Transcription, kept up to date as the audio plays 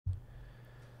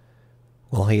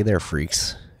Well, hey there,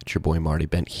 freaks. It's your boy Marty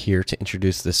Bent here to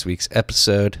introduce this week's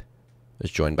episode. I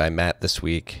was joined by Matt this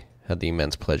week. Had the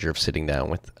immense pleasure of sitting down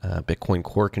with Bitcoin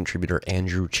Core contributor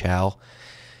Andrew Chow.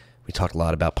 We talked a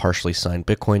lot about partially signed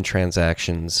Bitcoin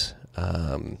transactions,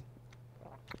 coin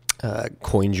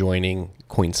joining,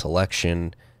 coin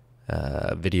selection,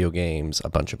 video games, a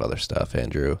bunch of other stuff.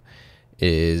 Andrew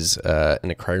is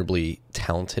an incredibly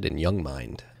talented and young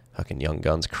mind. Fucking young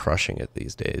guns crushing it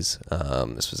these days.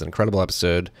 This was an incredible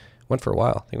episode. Went for a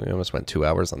while. I think we almost went 2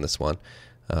 hours on this one.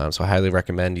 So I highly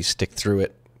recommend you stick through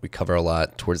it. We cover a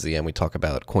lot. Towards the end, we talk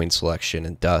about coin selection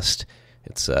and dust.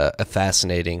 It's a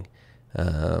fascinating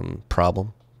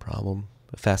problem.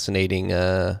 A fascinating,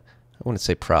 I wouldn't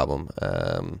say problem.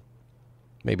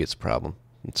 Maybe it's a problem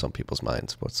in some people's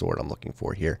minds. What's the word I'm looking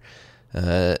for here?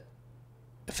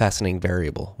 Fascinating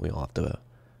variable we all have to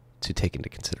take into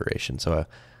consideration. So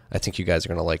I think you guys are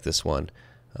going to like this one.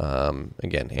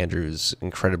 Again, Andrew's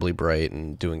incredibly bright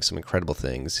and doing some incredible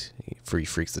things. For you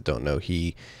freaks that don't know,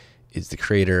 he is the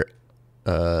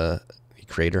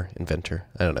inventor.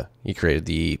 I don't know. He created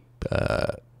the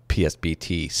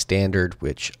PSBT standard,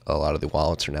 which a lot of the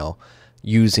wallets are now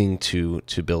using to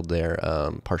build their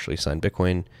partially signed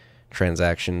Bitcoin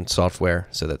transaction software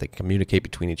so that they can communicate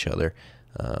between each other.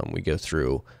 We go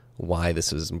through why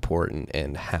this is important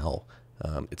and how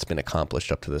it's been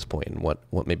accomplished up to this point and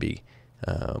what may be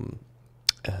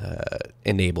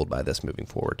enabled by this moving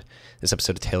forward. This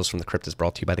episode of Tales from the Crypt is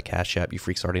brought to you by the Cash App. You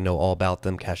freaks already know all about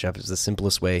them. Cash App is the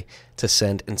simplest way to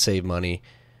send and save money.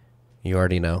 You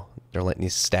already know. They're letting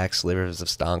you stack slivers of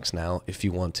stonks now if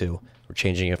you want to. We're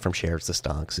changing it from shares to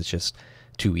stonks. It's just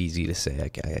too easy to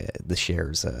say. The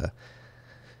shares,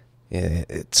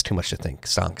 it's too much to think.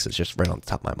 Stonks is just right on the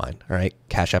top of my mind. All right.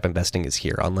 Cash App investing is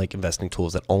here. Unlike investing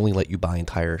tools that only let you buy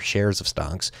entire shares of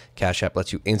stonks, Cash App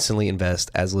lets you instantly invest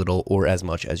as little or as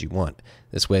much as you want.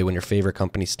 This way, when your favorite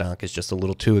company stock is just a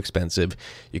little too expensive,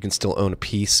 you can still own a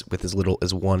piece with as little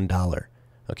as $1.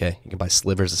 Okay. You can buy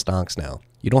slivers of stonks now.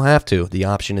 You don't have to. The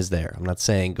option is there. I'm not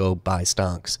saying go buy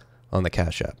stonks on the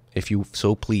Cash App. If you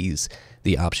so please,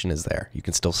 the option is there. You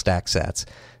can still stack sats,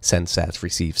 send sats,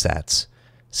 receive sats,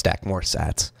 stack more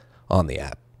sats on the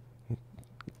app.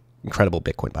 Incredible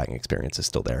Bitcoin buying experience is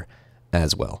still there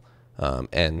as well.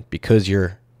 And because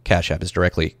your Cash App is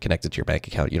directly connected to your bank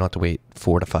account, you don't have to wait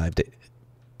 4 to 5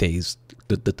 days.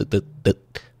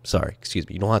 Sorry, excuse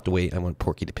me. You don't have to wait. I went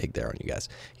Porky the Pig there on you guys.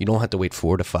 You don't have to wait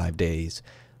 4 to 5 days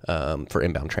for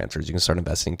inbound transfers. You can start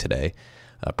investing today.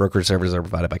 Brokerage services are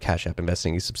provided by Cash App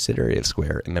Investing, a subsidiary of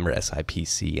Square, and member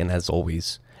SIPC. And as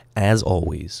always,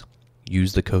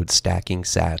 use the code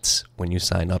STACKINGSATS when you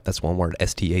sign up. That's one word,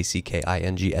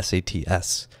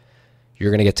 STACKINGSATS.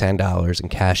 You're going to get $10,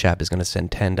 and Cash App is going to send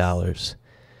 $10,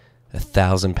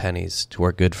 1,000 pennies to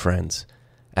our good friends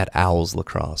at Owls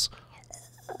Lacrosse.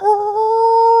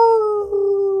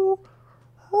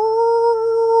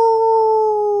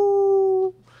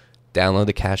 Download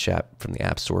the Cash App from the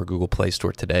App Store or Google Play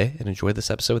Store today and enjoy this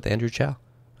episode with Andrew Chow.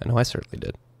 I know I certainly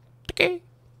did. Okay.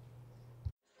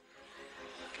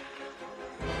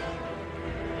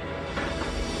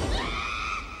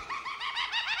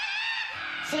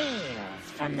 Tales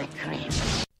from the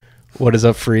Crypt. What is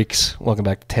up, freaks? Welcome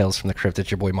back to Tales from the Crypt. It's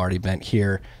your boy Marty Bent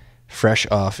here, fresh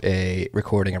off a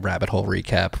recording a Rabbit Hole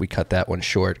recap. We cut that one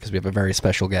short because we have a very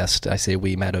special guest. I say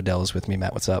we. Matt Odell is with me.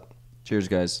 Matt, what's up? Cheers,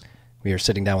 guys. We are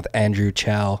sitting down with Andrew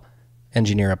Chow,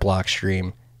 engineer at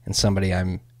Blockstream, and somebody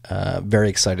I'm very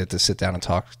excited to sit down and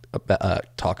talk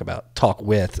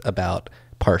with about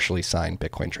partially signed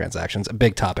Bitcoin transactions. A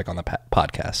big topic on the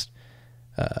podcast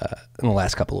in the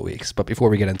last couple of weeks. But before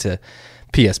we get into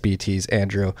PSBTs,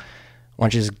 Andrew, why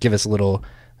don't you just give us a little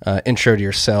intro to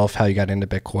yourself, how you got into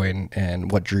Bitcoin,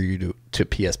 and what drew you to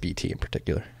PSBT in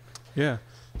particular? Yeah.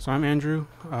 So I'm Andrew.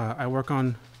 I work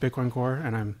on Bitcoin Core,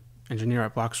 and I'm engineer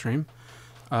at Blockstream.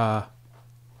 I've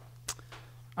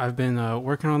been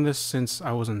working on this since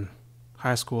I was in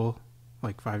high school,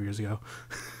 like 5 years ago.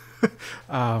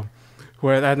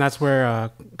 That's where a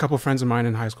couple of friends of mine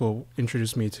in high school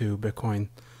introduced me to Bitcoin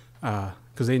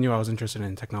because they knew I was interested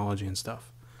in technology and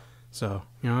stuff. So,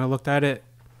 I looked at it,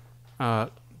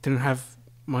 didn't have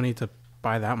money to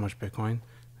buy that much Bitcoin,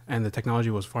 and the technology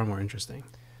was far more interesting.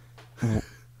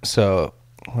 So,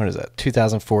 what is that,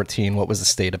 2014, what was the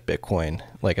state of Bitcoin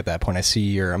like at that point? I see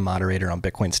you're a moderator on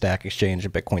Bitcoin Stack Exchange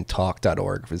and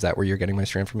BitcoinTalk.org. Is that where you're getting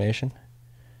most of your information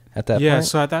at that point? Yeah,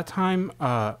 so at that time,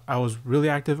 I was really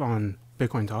active on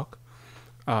Bitcoin Talk.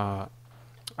 I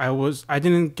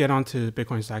didn't get onto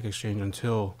Bitcoin Stack Exchange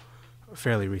until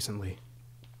fairly recently.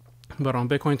 But on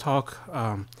Bitcoin Talk,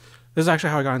 this is actually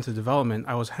how I got into development.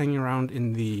 I was hanging around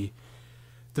in the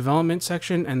development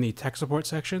section and the tech support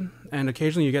section, and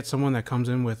occasionally you get someone that comes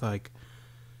in with like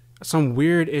some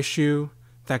weird issue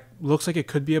that looks like it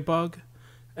could be a bug,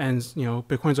 and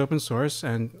Bitcoin's open source,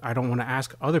 and I don't want to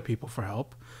ask other people for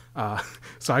help,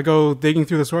 so I go digging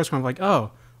through the source code. I'm like,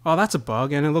 oh, that's a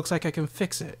bug, and it looks like I can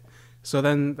fix it. So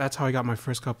then that's how I got my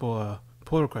first couple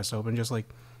pull requests open. Just like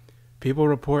people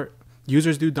report,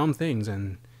 users do dumb things,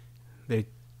 and they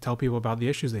tell people about the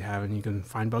issues they have, and you can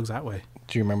find bugs that way.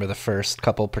 Do you remember the first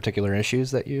couple particular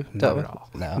issues that you dealt with?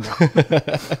 Not at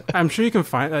all. No. I'm sure you can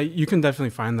find. You can definitely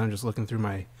find them just looking through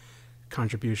my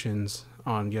contributions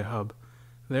on GitHub.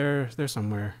 They're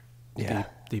somewhere. Yeah.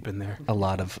 Deep in there. A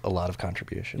lot of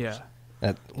contributions. Yeah.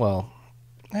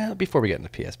 Before we get into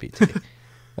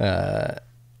PSBT,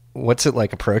 what's it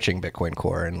like approaching Bitcoin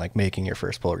Core and like making your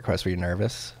first pull request? Were you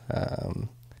nervous?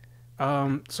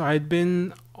 So I'd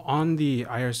been on the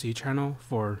IRC channel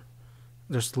for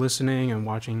just listening and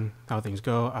watching how things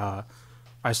go.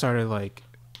 I started like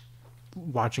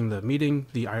watching the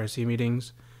IRC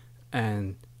meetings,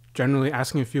 and generally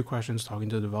asking a few questions, talking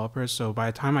to the developers. So by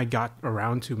the time I got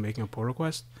around to making a pull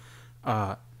request,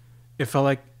 it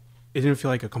didn't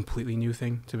feel like a completely new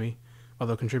thing to me,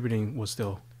 although contributing was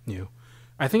still new.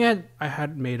 I think I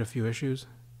had made a few issues,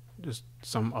 just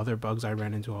some other bugs I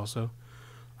ran into also.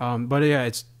 But yeah,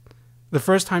 it's the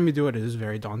first time you do it, it is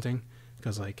very daunting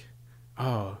because like,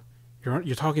 oh,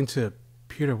 you're talking to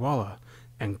Peter Walla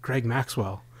and Greg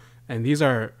Maxwell, and these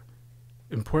are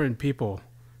important people,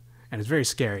 and it's very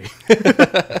scary.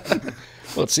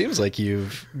 Well, it seems like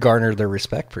you've garnered their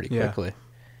respect pretty quickly.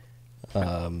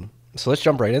 So let's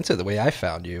jump right into it. The way I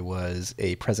found you was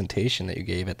a presentation that you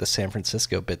gave at the San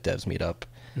Francisco BitDevs meetup,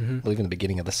 I believe in the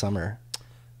beginning of the summer.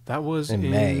 That was in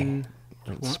May.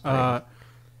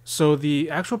 So the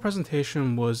actual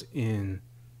presentation was in...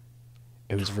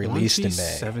 It was released in May.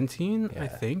 2017, I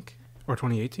think, or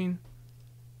 2018,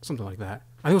 something like that.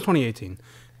 I think it was 2018.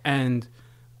 And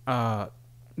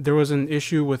there was an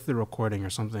issue with the recording or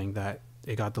something that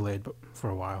it got delayed for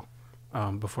a while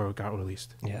before it got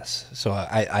released. Yes. So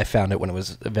I found it when it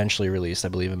was eventually released, I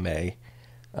believe in May.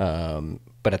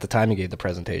 But at the time you gave the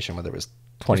presentation, whether it was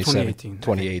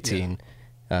 2018,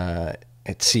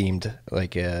 it seemed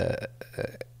like a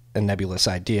nebulous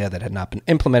idea that had not been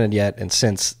implemented yet. And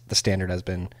since the standard has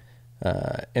been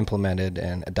implemented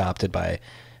and adopted by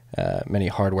many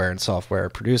hardware and software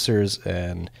producers,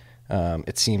 and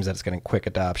it seems that it's getting quick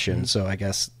adoption. So I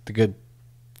guess the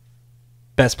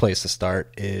best place to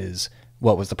start is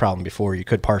what was the problem before. You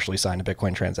could partially sign a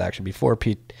Bitcoin transaction before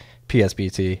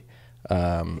PSBT,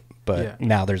 but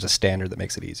now there's a standard that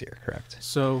makes it easier, correct?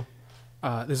 So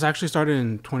this actually started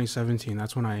in 2017.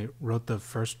 That's when I wrote the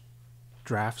first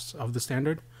drafts of the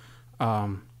standard.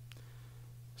 So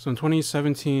in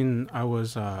 2017, I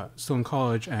was still in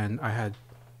college, and I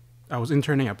was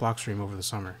interning at Blockstream over the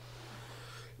summer.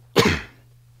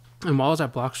 And while I was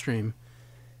at Blockstream,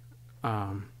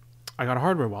 I got a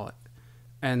hardware wallet.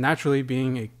 And naturally,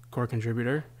 being a core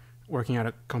contributor, working at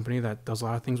a company that does a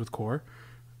lot of things with core,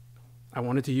 I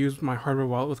wanted to use my hardware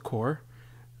wallet with core,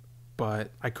 but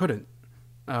I couldn't.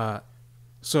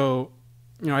 So,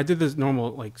 I did this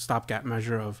normal like stopgap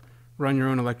measure of run your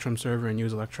own Electrum server and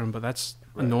use Electrum, but that's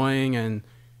annoying, and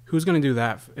who's going to do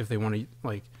that if they want to,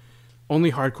 like,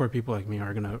 only hardcore people like me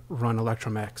are going to run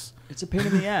Electrum X. It's a pain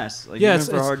in the ass. Like, yeah, even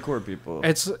for hardcore people.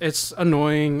 It's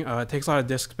annoying. It takes a lot of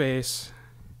disk space.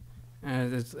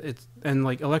 And and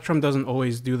like Electrum doesn't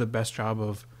always do the best job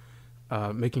of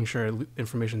making sure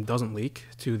information doesn't leak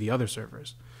to the other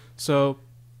servers. So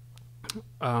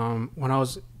when I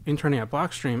was interning at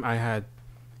Blockstream,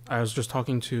 I was just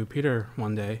talking to Peter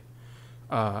one day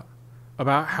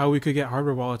about how we could get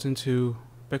hardware wallets into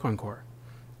Bitcoin Core,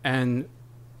 and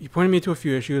he pointed me to a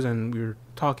few issues, and we were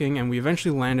talking, and we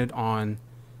eventually landed on,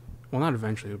 well, not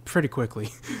eventually, pretty quickly,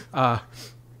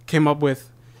 came up with,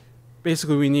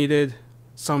 basically we needed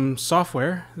some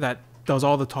software that does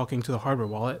all the talking to the hardware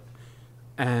wallet,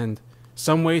 and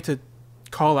some way to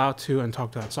call out to and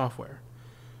talk to that software.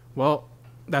 Well,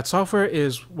 that software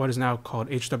is what is now called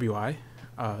HWI.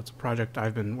 It's a project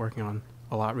I've been working on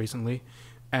a lot recently,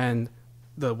 and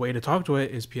the way to talk to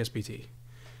it is PSBT.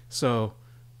 So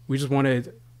we just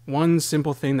wanted one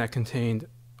simple thing that contained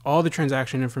all the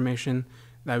transaction information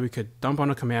that we could dump on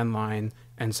a command line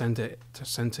and send to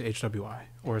HWI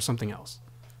or something else.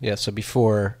 Yeah, so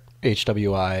before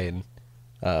HWI and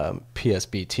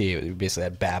PSBT, we basically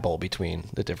had babble between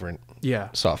the different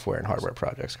software and hardware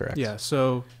projects, correct? Yeah,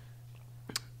 so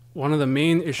one of the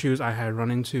main issues I had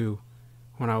run into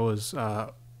when I was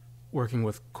working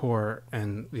with Core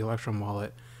and the Electrum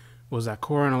wallet was that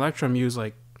Core and Electrum use,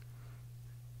 like,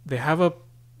 they have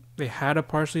they had a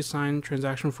partially signed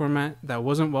transaction format that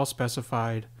wasn't well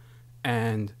specified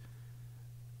and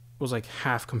was like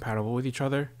half compatible with each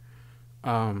other.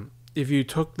 If you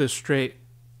took the straight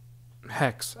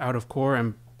hex out of core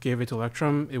and gave it to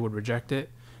Electrum, it would reject it.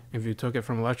 If you took it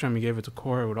from Electrum and gave it to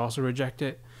core, it would also reject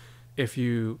it. If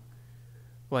you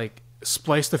like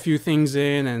spliced a few things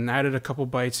in and added a couple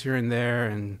bytes here and there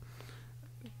and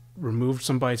removed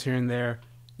some bytes here and there,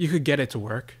 you could get it to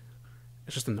work.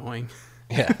 It's just annoying.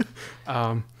 Yeah.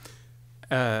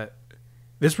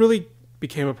 This really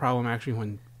became a problem actually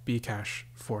when Bcash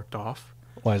forked off.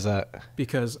 Why is that?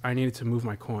 Because I needed to move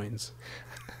my coins.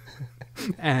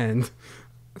 And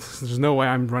there's no way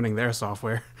I'm running their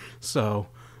software. So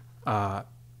I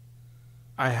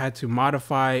had to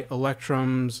modify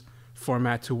Electrum's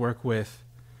format to work with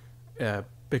Bitcoin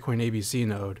ABC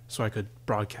node so I could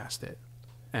broadcast it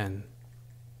and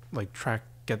like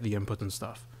get the input and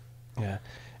stuff. Yeah.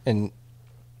 And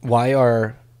why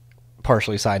are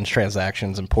partially signed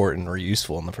transactions important or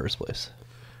useful in the first place?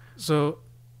 So,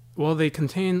 well, they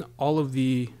contain all of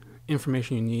the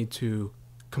information you need to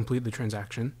complete the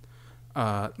transaction.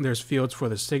 There's fields for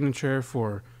the signature,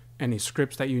 for any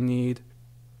scripts that you need,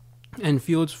 and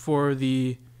fields for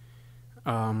the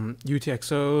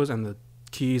UTXOs and the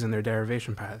keys and their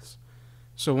derivation paths.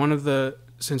 So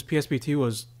since PSBT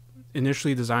was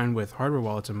initially designed with hardware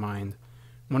wallets in mind,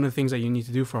 one of the things that you need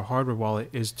to do for a hardware wallet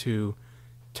is to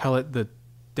tell it the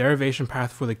derivation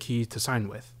path for the key to sign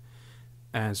with.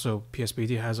 And so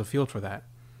PSBT has a field for that.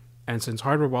 And since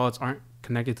hardware wallets aren't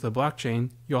connected to the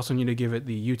blockchain, you also need to give it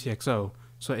the UTXO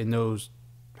so it knows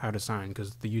how to sign,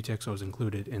 because the UTXO is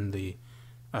included in the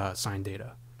signed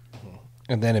data.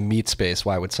 And then in meat space,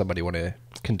 why would somebody want to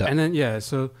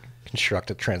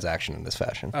construct a transaction in this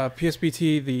fashion?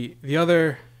 PSBT, the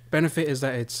other benefit is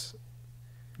that it's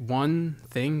one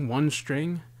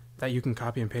string that you can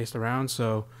copy and paste around.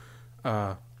 So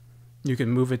you can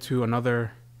move it to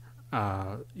another.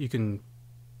 You can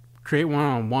create one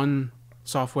on one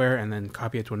software and then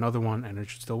copy it to another one, and it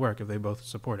should still work if they both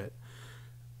support it.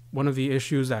 One of the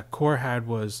issues that Core had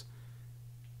was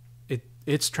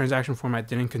its transaction format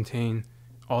didn't contain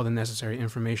all the necessary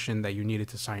information that you needed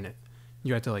to sign it.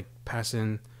 You had to pass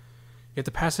in a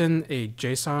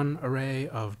JSON array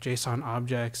of JSON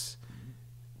objects,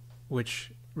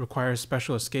 which requires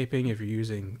special escaping if you're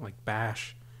using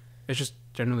Bash. It's just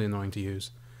generally annoying to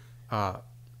use. And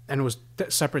it was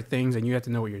separate things, and you had to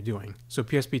know what you're doing. So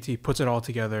PSBT puts it all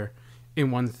together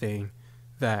in one thing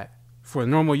that, for a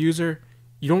normal user,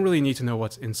 you don't really need to know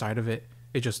what's inside of it.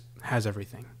 It just has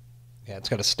everything. Yeah, it's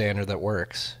got a standard that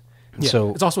works. Yeah,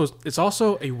 so it's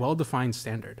also a well-defined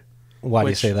standard. Why do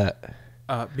you say that?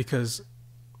 Because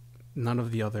none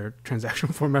of the other transaction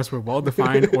formats were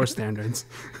well-defined or standards.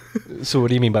 So what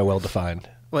do you mean by well-defined?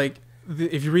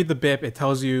 If you read the BIP, it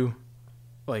tells you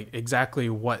exactly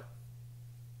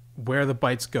where the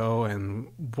bytes go and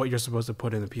what you're supposed to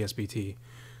put in the PSBT.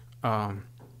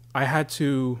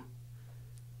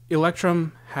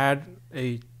 Electrum had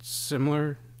a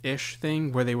similar-ish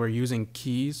thing where they were using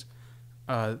keys.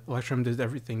 Electrum did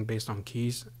everything based on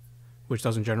keys, which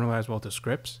doesn't generalize well to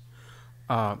scripts.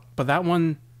 But that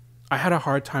one, I had a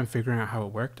hard time figuring out how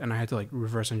it worked, and I had to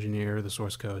reverse engineer the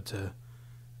source code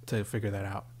to figure that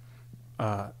out.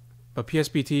 But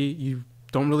PSBT, you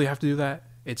don't really have to do that.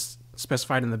 It's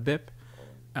specified in the BIP,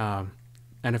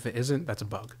 and if it isn't, that's a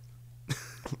bug,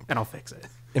 and I'll fix it.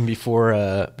 And before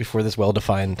this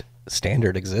well-defined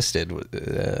standard existed,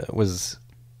 was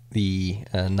the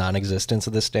non-existence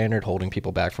of this standard holding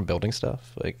people back from building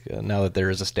stuff? Now that there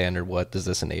is a standard, what does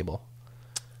this enable?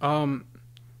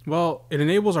 Well, it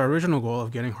enables our original goal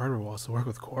of getting hardware wallets to work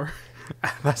with Core.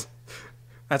 That's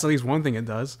at least one thing it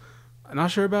does. I'm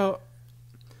not sure about.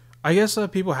 I guess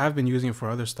people have been using it for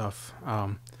other stuff,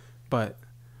 but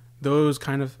those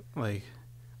kind of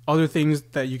other things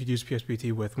that you could use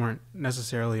PSBT with weren't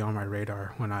necessarily on my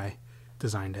radar when I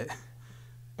designed it.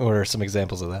 What are some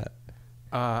examples of that?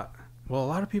 Well, a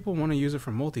lot of people want to use it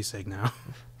for multisig now,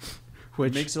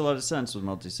 which makes a lot of sense with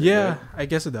multisig. Yeah, right? I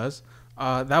guess it does.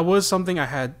 That was something I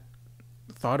had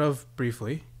thought of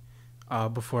briefly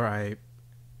before I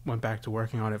went back to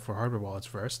working on it for hardware wallets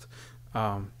first.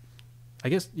 I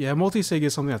guess, multisig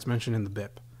is something that's mentioned in the BIP.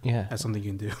 Yeah. That's something you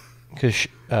can do. Because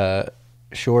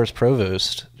Shore's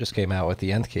Provost just came out with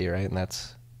the nth key, right? And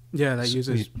that's... Yeah, that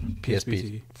uses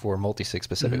PSBT for multisig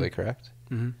specifically, correct?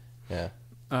 Mm-hmm. Yeah.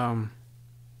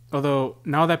 Although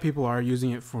now that people are using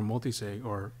it for multisig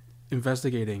or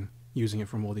investigating using it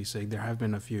for multisig, there have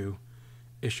been a few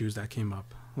issues that came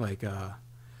up.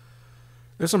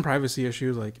 There's some privacy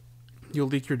issues, you'll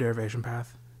leak your derivation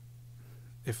path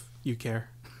if you care.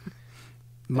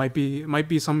 might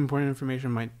be some important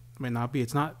information, might not be.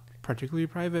 It's not particularly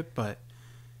private, but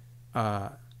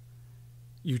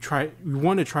you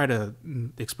want to try to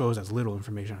expose as little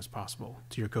information as possible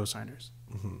to your co-signers.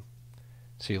 Mm-hmm.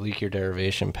 So you leak your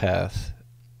derivation path.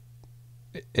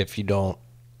 If you don't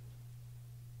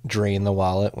drain the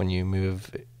wallet when you move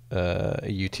a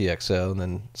UTXO,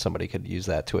 then somebody could use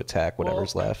that to attack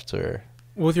whatever's left. Or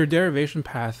with your derivation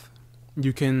path,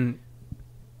 you can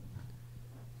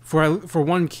for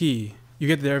one key, you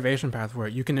get the derivation path for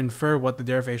it. You can infer what the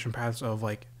derivation paths of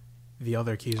like the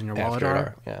other keys in your wallet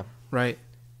are. Yeah. Right.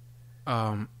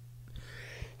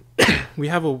 We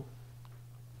have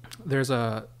there's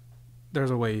a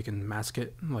way you can mask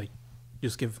it, like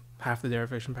just give half the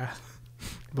derivation path,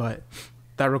 but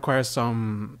that requires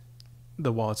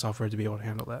the wallet software to be able to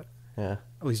handle that. Yeah.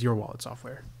 At least your wallet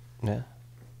software. Yeah.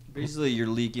 Basically, you're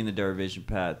leaking the derivation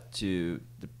path to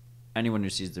anyone who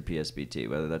sees the PSBT,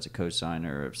 whether that's a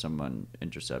cosigner or if someone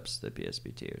intercepts the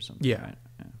PSBT or something. Yeah. Right?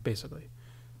 Yeah. Basically.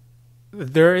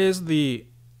 There is this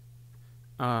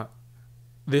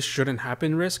shouldn't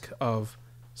happen risk of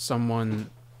someone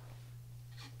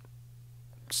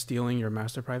stealing your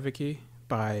master private key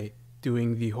by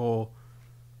doing the whole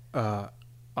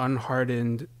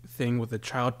unhardened thing with the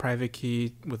child private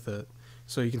key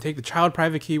so you can take the child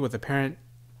private key with the parent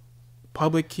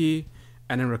public key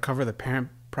and then recover the parent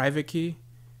private key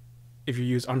if you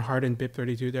use unhardened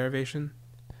BIP32 derivation.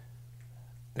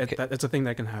 Okay. That's a thing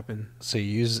that can happen. So you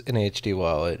use an HD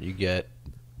wallet, you get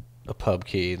a pub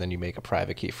key, then you make a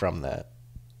private key from that.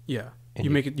 Yeah.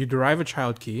 You derive a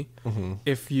child key. Mm-hmm.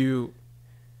 If you,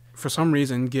 for some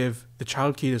reason, give the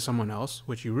child key to someone else,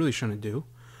 which you really shouldn't do,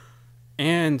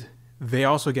 and they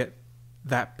also get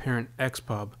that parent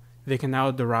XPub, they can now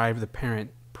derive the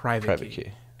parent private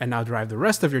key and now derive the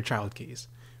rest of your child keys,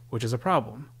 which is a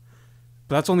problem.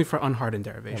 But that's only for unhardened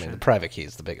derivation. I mean, the private key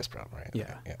is the biggest problem, right?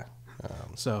 Yeah. Yeah.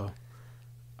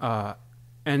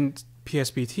 And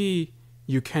PSBT,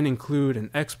 you can include an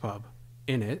XPub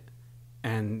in it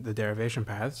and the derivation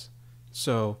paths.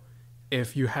 So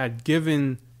if you had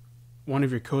given one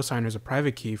of your cosigners a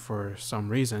private key for some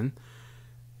reason,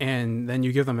 and then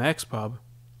you give them an XPub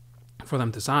for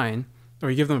them to sign, or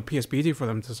you give them a PSBT for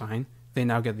them to sign, they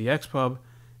now get the XPub,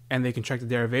 and they can check the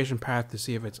derivation path to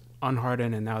see if it's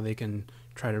unhardened, and now they can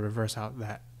try to reverse out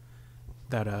that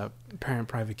parent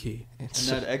private key. And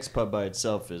that XPub by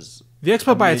itself is... The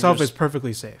XPub by itself is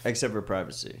perfectly safe. Except for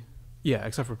privacy. Yeah,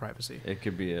 except for privacy. It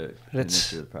could be an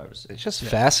issue with privacy. It's just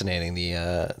fascinating,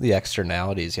 the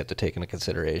externalities you have to take into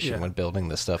consideration when building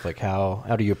this stuff. Like how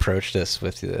do you approach this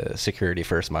with the security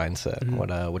first mindset? Mm-hmm.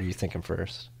 What are you thinking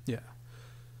first? Yeah.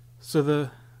 So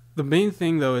the main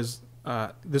thing though is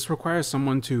this requires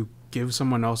someone to give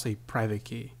someone else a private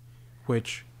key,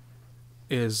 which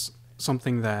is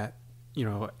something that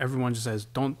everyone just says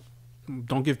don't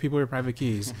give people your private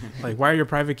keys. Like, why are your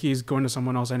private keys going to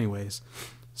someone else anyways?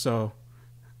 So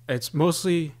it's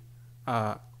mostly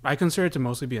I consider it to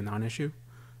mostly be a non-issue,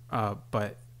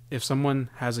 but if someone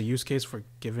has a use case for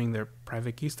giving their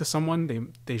private keys to someone,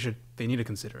 they need to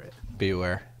consider it. Be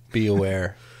aware.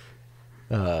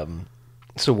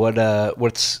 So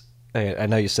what's I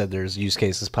know you said there's use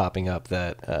cases popping up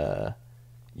that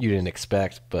you didn't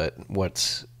expect, but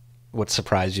what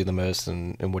surprised you the most,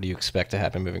 and what do you expect to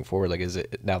happen moving forward? Like, is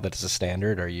it now that it's a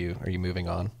standard, are you moving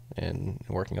on and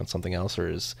working on something else, or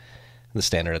is the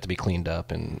standard have to be cleaned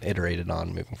up and iterated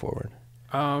on moving forward?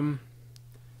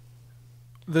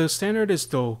 The standard is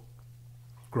still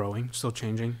growing, still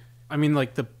changing. I mean,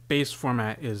 like, the base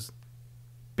format is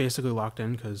basically locked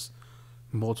in because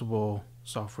multiple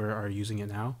software are using it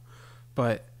now,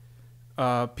 but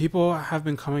people have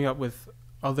been coming up with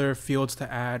other fields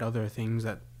to add, other things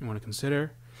that you want to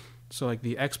consider. So like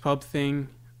the XPub thing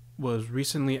was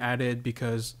recently added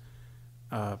because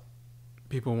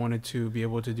people wanted to be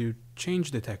able to do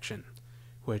change detection,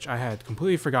 which I had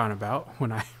completely forgotten about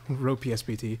when I wrote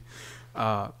PSBT.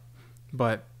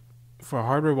 But for a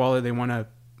hardware wallet, they want to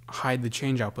hide the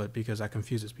change output because that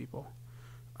confuses people.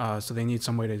 So they need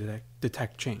some way to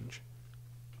detect change.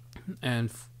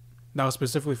 And that was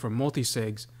specifically for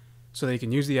multi-sigs, so they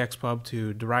can use the XPub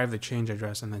to derive the change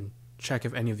address and then check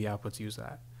if any of the outputs use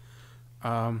that.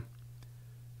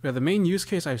 The main use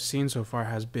case I've seen so far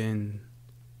has been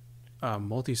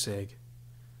multi-sig.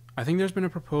 I think there's been a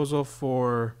proposal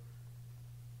for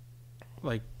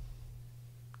like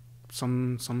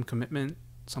some commitment,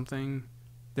 something.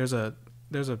 There's a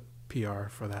PR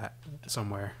for that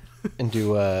somewhere. And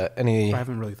do any? I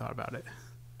haven't really thought about it.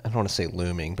 I don't want to say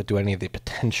looming, but do any of the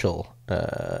potential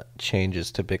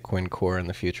changes to Bitcoin Core in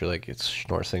the future, like its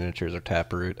Schnorr signatures or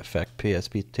Taproot, affect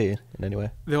PSBT in any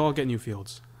way? They'll all get new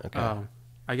fields. Okay.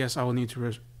 I guess I will need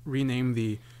to rename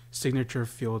the signature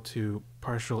field to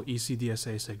partial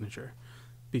ECDSA signature,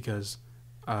 because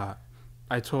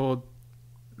I told,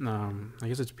 I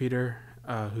guess it's Peter,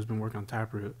 who's been working on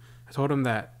Taproot. I told him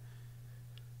that,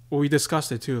 well, we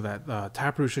discussed it too, that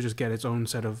Taproot should just get its own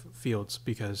set of fields,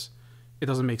 because it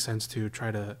doesn't make sense to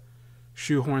try to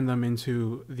shoehorn them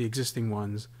into the existing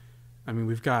ones. I mean,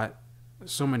 we've got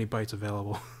so many bytes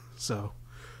available, so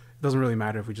it doesn't really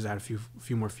matter if we just add a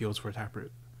few more fields for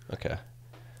Taproot. Okay.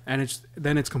 And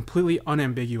it's completely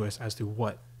unambiguous as to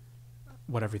what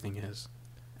everything is,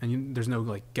 and there's no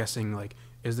like guessing, like,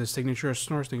 is this signature a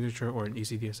Schnorr signature or an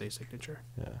ECDSA signature?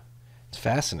 Yeah, it's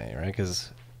fascinating, right?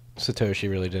 Because Satoshi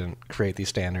really didn't create these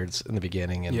standards in the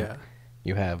beginning, and Yeah.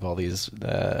 you have all these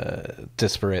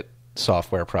disparate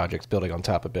software projects building on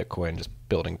top of Bitcoin, just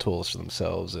building tools for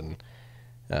themselves, and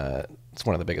it's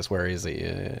one of the biggest worries that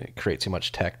you create too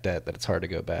much tech debt that it's hard to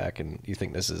go back. And you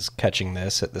think this is catching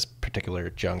this at this particular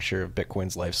juncture of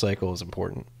Bitcoin's life cycle is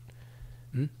important.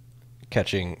 Hmm?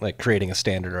 Creating a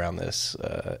standard around this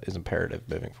is imperative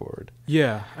moving forward.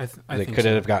 Yeah, I think Could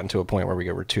so. it have gotten to a point where we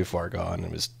were too far gone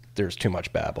and there's too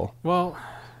much babble? Well,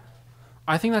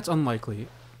 I think that's unlikely.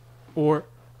 Well,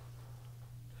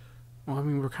 I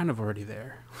mean, we're kind of already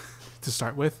there to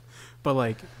start with, but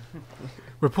like,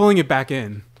 we're pulling it back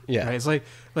in. Yeah. Right? It's like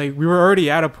we were already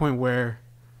at a point where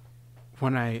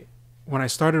when I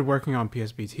started working on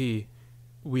PSBT,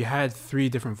 we had 3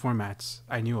 different formats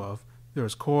I knew of. There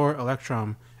was Core,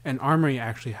 Electrum, and Armory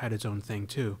actually had its own thing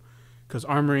too, because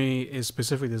Armory is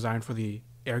specifically designed for the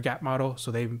air gap model,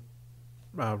 so they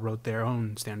wrote their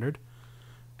own standard.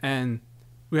 And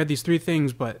we had these 3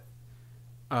 things, but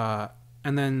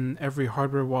and then every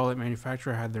hardware wallet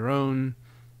manufacturer had their own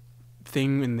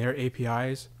thing in their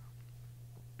APIs.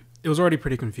 It was already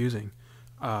pretty confusing.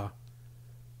 But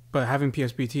having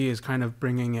PSBT is kind of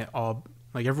bringing it all,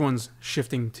 like, everyone's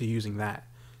shifting to using that.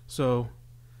 So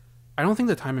I don't think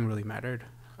the timing really mattered.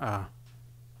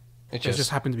 It just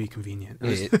happened to be convenient.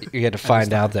 You had to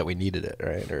find out that we needed it,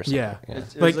 right? Or something. Yeah.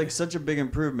 It was like such a big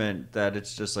improvement that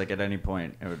it's just like at any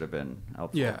point it would have been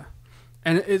helpful. Yeah.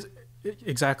 And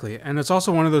exactly. And it's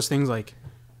also one of those things like,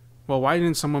 well, why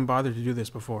didn't someone bother to do this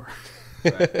before?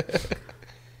 Right.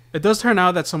 It does turn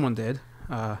out that someone did.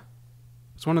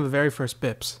 It's one of the very first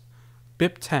BIPs.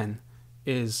 BIP 10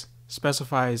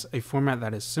 specifies a format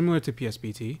that is similar to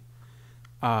PSBT,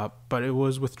 but it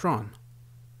was withdrawn.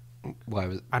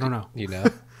 Why I don't know. You know?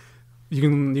 You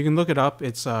can look it up.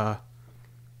 It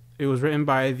was written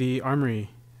by the Armory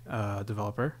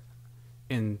developer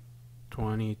in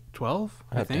 2012,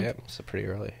 I think. Damn, so pretty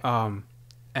early.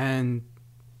 And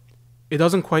it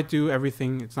doesn't quite do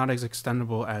everything. It's not as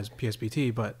extendable as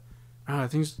PSBT, but I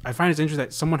find it's interesting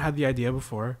that someone had the idea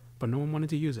before, but no one wanted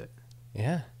to use it.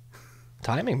 Yeah.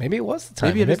 Timing. Maybe it was the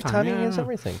timing. Maybe it is timing timing. is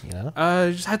everything, you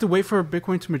know? Just had to wait for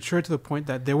Bitcoin to mature to the point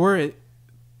that there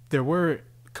were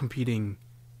competing,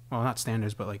 well, not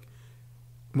standards, but like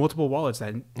multiple wallets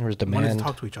that There was wanted demand. to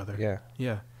talk to each other. Yeah.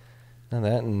 Yeah.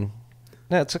 And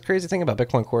it's a crazy thing about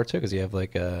Bitcoin Core too, because you have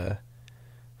like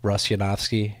Russ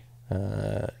Yanofsky,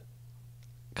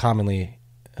 commonly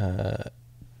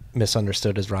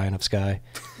misunderstood as Ryan of Sky.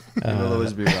 It will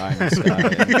always be Ryan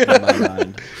in my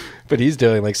mind. But he's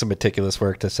doing like some meticulous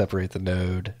work to separate the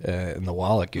node and the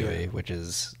wallet GUI, which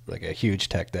is like a huge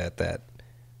tech debt that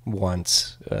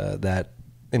once that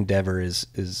endeavor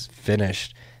is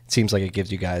finished, it seems like it gives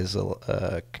you guys,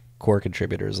 core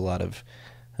contributors, a lot of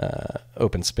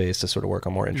open space to sort of work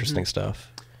on more interesting stuff.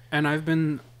 And I've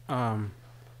been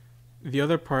the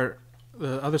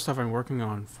other stuff I'm working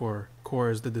on for Core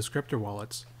is the descriptor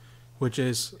wallets, which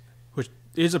is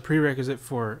a prerequisite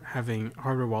for having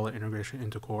hardware wallet integration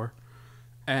into Core.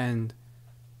 And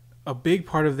a big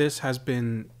part of this has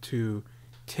been to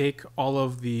take all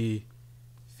of the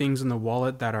things in the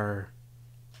wallet that are,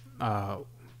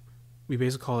 we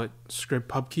basically call it script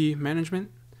pub key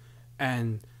management,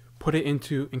 and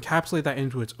encapsulate that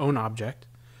into its own object,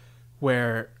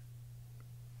 where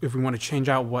if we want to change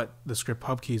out what the script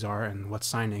pub keys are and what's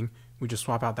signing, we just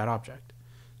swap out that object.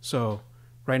 So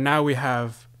right now we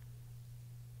have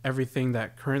everything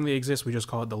that currently exists. We just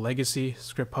call it the legacy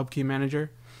script pub key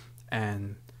manager,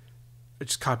 and I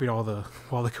just copied all the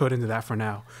code into that for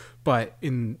now. But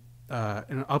in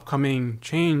an upcoming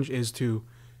change is to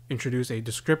introduce a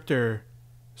descriptor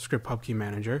script pub key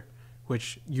manager,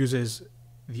 which uses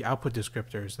the output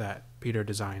descriptors that Peter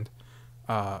designed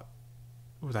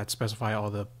that specify all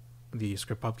the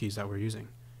script pub keys that we're using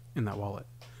in that wallet.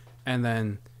 And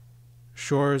then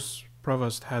Shore's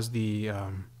Provost has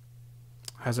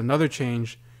has another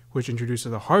change which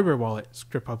introduces a hardware wallet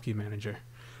script pubkey manager,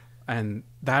 and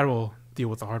that will deal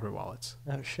with the hardware wallets.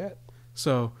 Oh shit.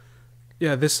 So,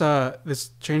 yeah, this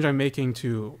change I'm making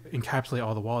to encapsulate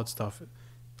all the wallet stuff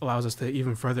allows us to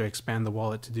even further expand the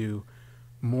wallet to do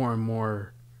more and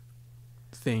more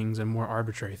things and more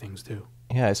arbitrary things too.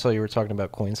 Yeah, I saw you were talking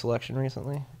about coin selection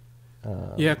recently.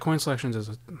 Yeah, coin selections is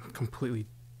a completely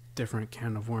different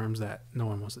can of worms that no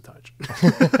one wants to touch.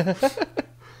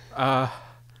 I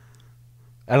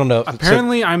don't know.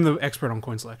 Apparently, I'm the expert on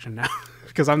coin selection now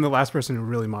because I'm the last person who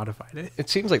really modified it. It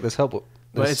seems like this help.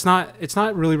 But it's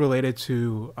not really related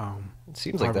to. It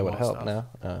seems like that would help. Stuff.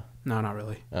 No. No, not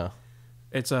really. Oh.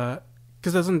 It's because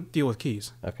it doesn't deal with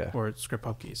keys. Okay. Or script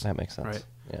pub keys. That makes sense. Right.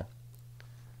 Yeah.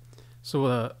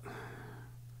 So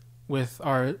with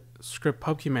our script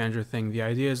pub key manager thing, the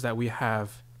idea is that we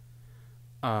have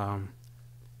the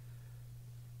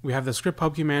script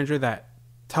pub key manager that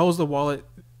tells the wallet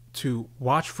to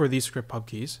watch for these script pub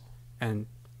keys, and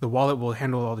the wallet will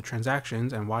handle all the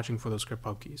transactions and watching for those script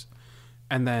pub keys.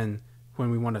 And then when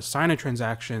we want to sign a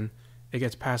transaction, it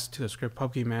gets passed to the script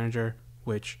pub key manager,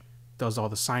 which does all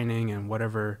the signing and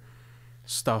whatever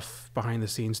stuff behind the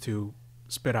scenes to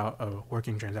spit out a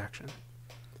working transaction.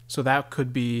 So that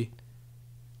could be,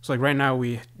 so like right now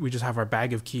we just have our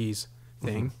bag of keys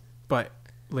thing, but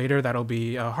later that'll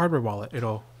be a hardware wallet.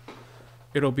 It'll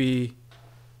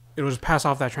just pass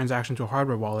off that transaction to a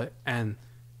hardware wallet, and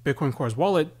Bitcoin Core's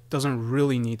wallet doesn't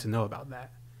really need to know about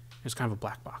that. It's kind of a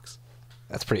black box.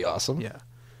 That's pretty awesome. Yeah.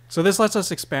 So this lets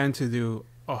us expand to do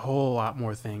a whole lot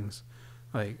more things.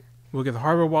 Like we'll get the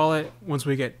hardware wallet once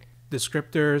we get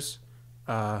descriptors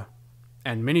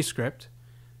and mini script.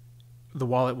 The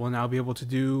wallet will now be able to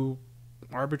do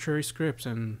arbitrary scripts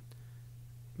and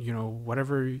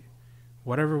whatever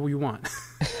we want.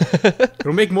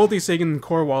 It'll make multi-sig in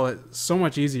Core wallet so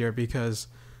much easier because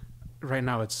right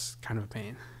now it's kind of a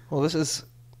pain. Well, is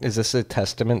this a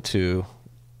testament to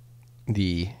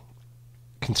the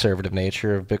conservative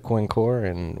nature of Bitcoin Core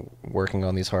and working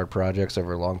on these hard projects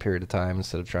over a long period of time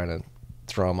instead of trying to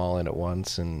throw them all in at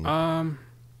once? And I'm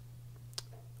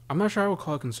not sure I would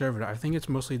call it conservative. I think it's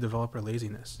mostly developer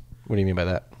laziness. What do you mean by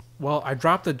that? Well, I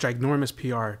dropped a ginormous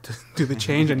PR to do the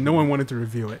change, and no one wanted to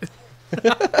review it.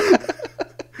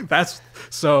 That's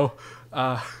so.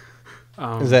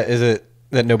 Is it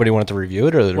that nobody wanted to review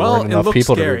it, or there weren't enough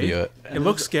people to review it? It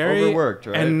looks scary, overworked,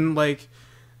 right? And like,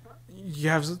 you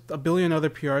have a billion other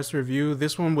PRs to review.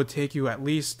 This one would take you at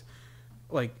least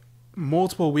like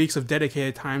multiple weeks of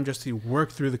dedicated time just to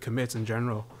work through the commits in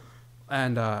general,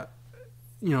 and a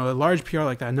large PR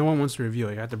like that, no one wants to review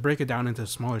it. You have to break it down into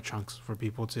smaller chunks for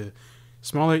people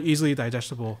smaller, easily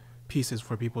digestible pieces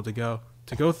for people to go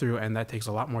through, and that takes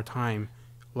a lot more time,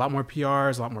 a lot more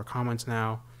PRs, a lot more comments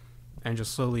now, and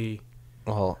just slowly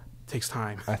takes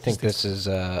time. I think this is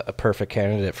a perfect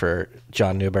candidate for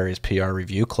John Newberry's PR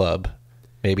review club.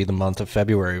 Maybe the month of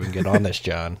February we can get on this,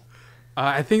 John.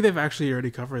 I think they've actually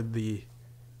already covered the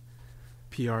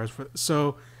PRs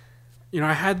so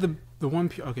I had the one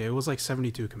PR, okay, it was like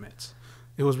 72 commits.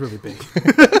 It was really big.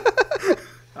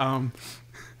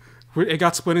 It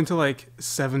got split into like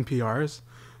 7 PRs,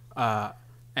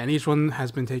 and each one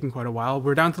has been taking quite a while.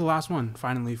 We're down to the last one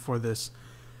finally for the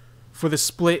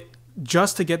split,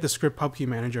 just to get the script pubkey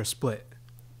manager split.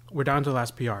 We're down to the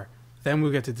last PR. Then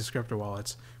we'll get to descriptor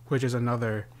wallets, which is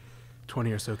another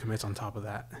 20 or so commits on top of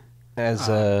that.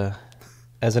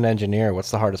 As an engineer, what's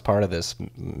the hardest part of this?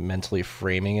 Mentally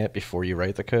framing it before you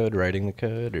write the code, writing the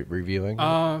code, or reviewing?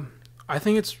 I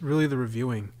think it's really the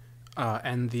reviewing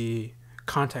and the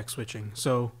context switching.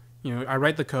 So, I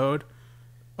write the code,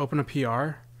 open a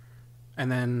PR,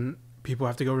 and then people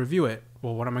have to go review it.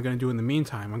 Well, what am I going to do in the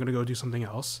meantime? I'm going to go do something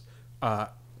else.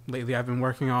 Lately, I've been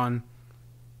working on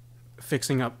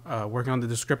working on the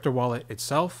descriptor wallet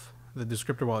itself, the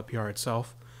descriptor wallet PR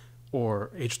itself,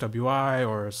 or HWI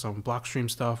or some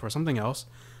Blockstream stuff or something else.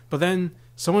 But then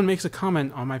someone makes a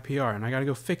comment on my PR and I got to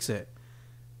go fix it.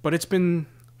 But it's been,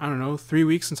 3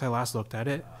 weeks since I last looked at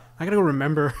it. I got to go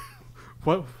remember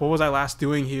what was I last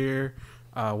doing here?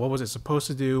 What was it supposed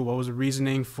to do? What was the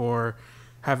reasoning for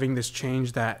having this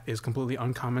change that is completely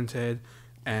uncommented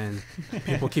and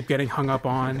people keep getting hung up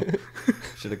on?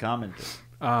 Should have commented.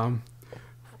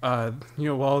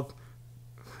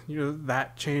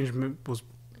 That change was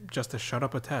just to shut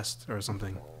up a test or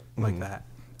something like that,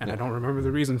 and I don't remember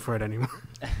the reason for it anymore.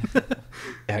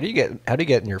 How do you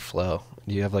get in your flow?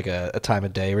 Do you have like a time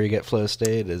of day where you get flow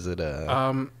state? Is it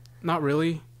not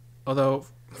really, although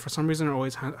for some reason it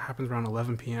always happens around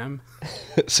 11 p.m.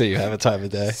 So you have a time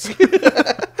of day.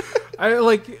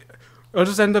 I'll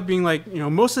just end up being like,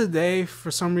 most of the day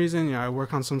for some reason, I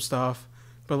work on some stuff,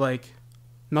 but like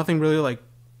nothing really like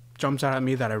jumps out at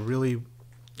me that I really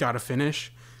gotta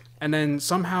finish. And then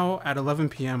somehow at 11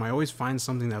 p.m. I always find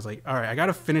something that's like, all right, I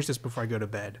gotta finish this before I go to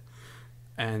bed.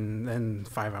 And then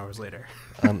 5 hours later.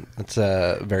 It's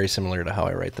very similar to how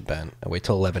I write the bent. I wait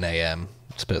till 11 a.m.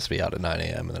 It's supposed to be out at 9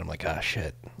 a.m. and then I'm like,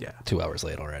 shit. Yeah. 2 hours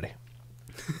late already.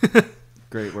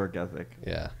 Great work ethic.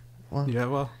 Yeah. Well, Yeah,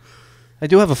 well, I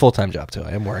do have a full-time job too.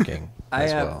 I am working I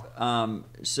as have. well.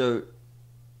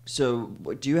 So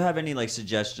do you have any like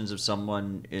suggestions if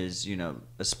someone is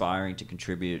aspiring to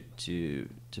contribute to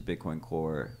Bitcoin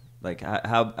Core? Like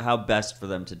how best for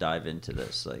them to dive into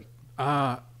this? Like,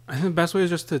 I think the best way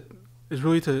is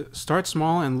really to start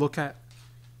small and look at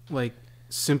like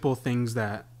simple things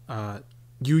that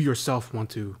you yourself want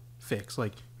to fix.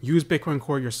 Like use Bitcoin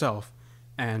Core yourself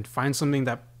and find something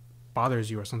that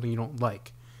bothers you or something you don't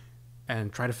like,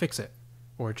 and try to fix it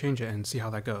or change it and see how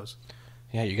that goes.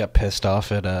 Yeah, you got pissed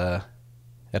off at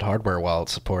Hardware Wallet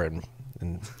support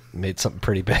and made something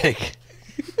pretty big.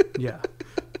 Yeah.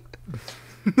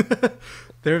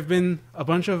 There have been a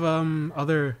bunch of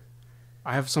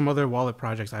I have some other wallet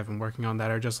projects I've been working on that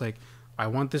are just like, I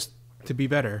want this to be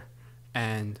better,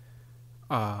 and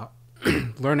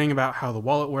learning about how the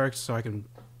wallet works so I can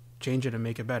change it and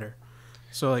make it better.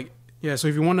 So like, yeah, so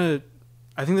if you want to,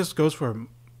 I think this goes for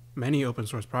many open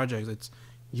source projects. It's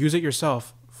use it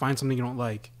yourself, find something you don't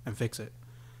like, and fix it.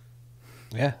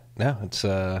 Yeah, no, it's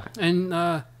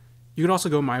And you could also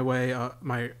go my way,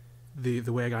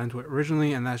 the way I got into it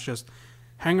originally, and that's just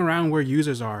hang around where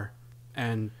users are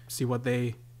and see what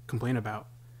they complain about,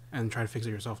 and try to fix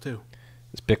it yourself too.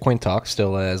 Is Bitcoin Talk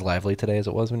still as lively today as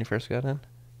it was when you first got in?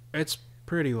 It's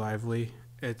pretty lively.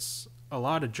 It's a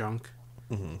lot of junk.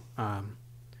 Mm-hmm.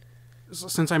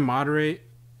 Since I moderate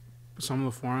some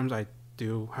of the forums, I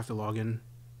do have to log in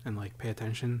and like pay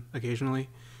attention occasionally,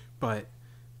 but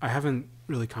I haven't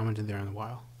really commented there in a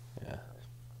while. Yeah.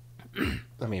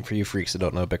 I mean, for you freaks that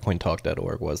don't know,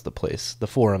 BitcoinTalk.org was the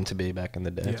forum to be back in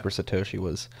the day. Yeah. It's where Satoshi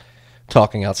was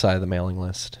talking outside of the mailing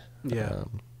list. Yeah.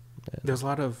 There's a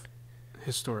lot of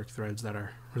historic threads that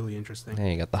are really interesting. Yeah,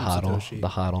 you got the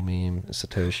HODL meme,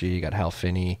 Satoshi. You got Hal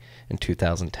Finney in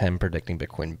 2010 predicting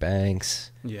Bitcoin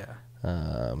banks. Yeah.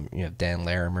 You have Dan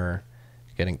Larimer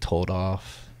getting told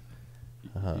off.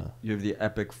 you have the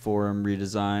epic forum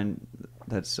redesign.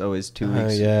 That's always 2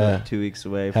 weeks. Yeah. 2 weeks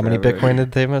away. How many forever. Bitcoin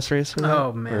did Thamos raise for that?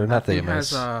 Oh man, Or not that thing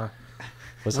Thamos.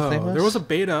 Was it Thamos? There was a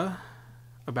beta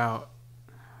about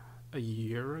a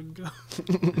year ago.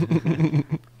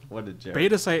 What a joke.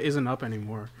 Beta site isn't up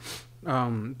anymore,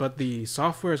 but the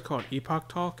software is called Epoch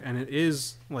Talk, and it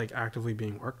is like actively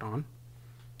being worked on.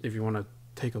 If you want to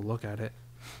take a look at it,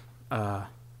 I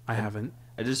haven't.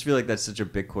 I just feel like that's such a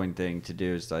Bitcoin thing to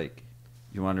do. Is like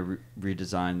you want to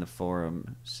redesign the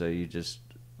forum, so you just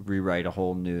rewrite a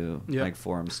whole new like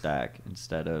forum stack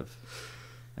instead of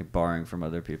like borrowing from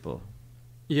other people.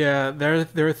 Yeah, there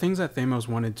are things that Thamos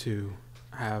wanted to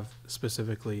have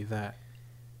specifically that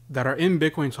are in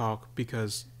Bitcoin Talk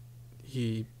because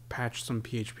he patched some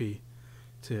PHP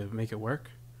to make it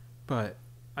work, but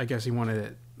I guess he wanted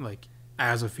it like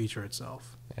as a feature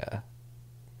itself. Yeah.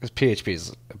 Because PHP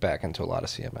is back into a lot of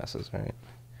CMSs, right?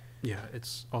 Yeah,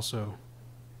 it's also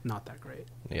not that great.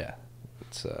 Yeah.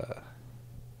 It's I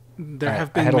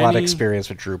had a lot of experience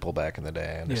with Drupal back in the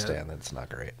day. I understand that it's not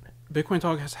great. Bitcoin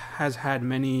Talk has had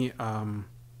many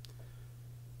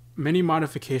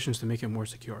modifications to make it more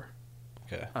secure.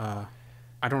 Okay. I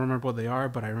don't remember what they are,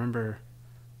 but I remember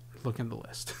looking at the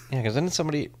list. Yeah, because then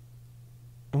somebody...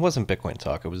 It wasn't Bitcoin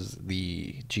Talk. It was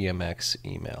the GMX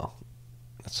email.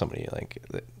 Somebody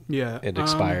it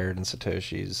expired and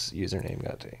Satoshi's username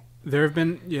got taken. There have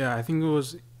been, I think it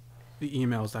was the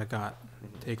emails that got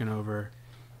taken over.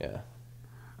 Yeah.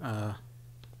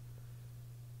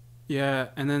 Yeah,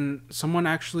 and then someone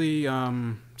actually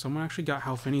got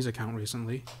Hal Finney's account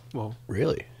recently. Well,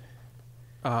 really?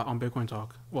 On Bitcoin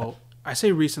Talk. Well, I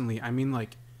say recently, I mean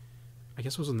like, I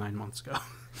guess it was 9 months ago.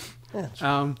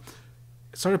 Yeah.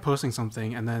 It started posting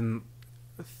something, and then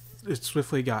it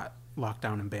swiftly got locked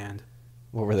down and banned.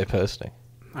 What were they posting?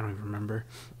 I don't even remember.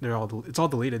 It's all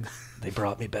deleted. They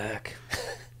brought me back.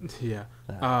 Yeah.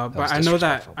 That But I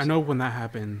know when that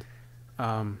happened,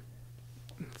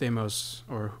 Thamos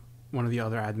or one of the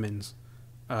other admins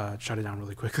shut it down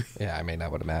really quickly. Yeah, I mean, I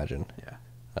would imagine. Yeah.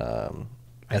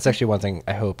 That's actually one thing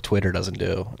I hope Twitter doesn't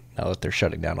do now that they're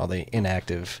shutting down all the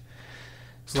inactive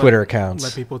Twitter accounts.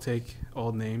 Let people take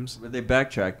old names. But they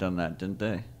backtracked on that, didn't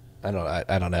they? I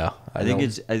don't know. I think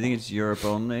it's Europe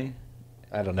only.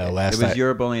 I don't know. It was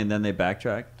Europe only, and then they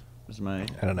backtracked. Was my...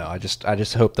 I don't know. I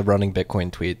just hope the running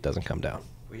Bitcoin tweet doesn't come down.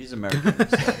 Well, he's American.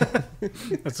 So.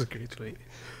 That's a great tweet.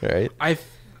 Right? I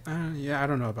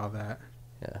don't know about that.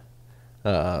 Yeah.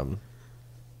 All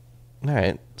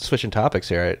right. Switching topics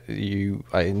here.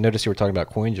 I noticed you were talking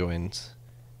about CoinJoins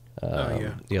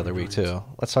the other week too.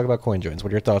 Let's talk about CoinJoins.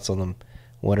 What are your thoughts on them?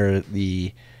 What are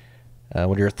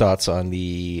your thoughts on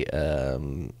the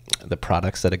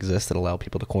products that exist that allow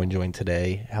people to CoinJoin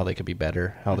today? How they could be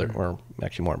better? How they're, or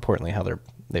actually more importantly, how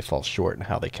they fall short and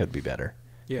how they could be better.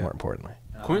 Yeah. More importantly.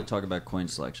 I want to talk about coin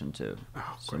selection too.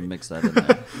 Oh, so great. mix that in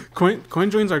there.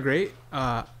 CoinJoins are great.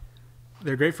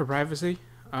 They're great for privacy,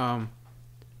 and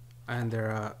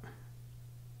they're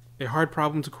a hard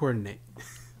problem to coordinate.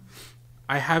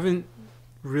 I haven't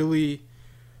really.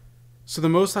 So the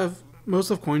most of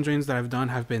CoinJoins that I've done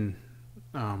have been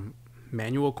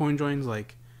manual CoinJoins,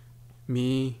 like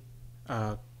me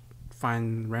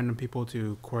find random people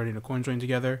to coordinate a CoinJoin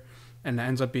together, and it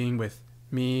ends up being with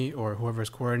me or whoever's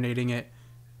coordinating it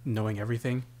knowing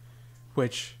everything,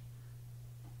 which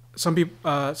some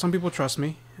people trust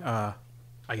me, I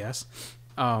guess,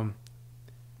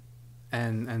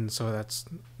 and so that's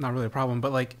not really a problem.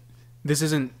 But like, this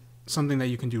isn't something that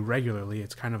you can do regularly.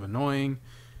 It's kind of annoying.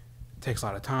 It takes a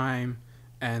lot of time,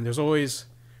 and there's always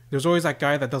that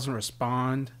guy that doesn't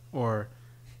respond, or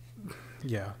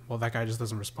that guy just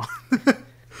doesn't respond.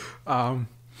 And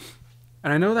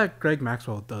I know that Greg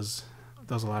Maxwell does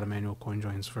a lot of manual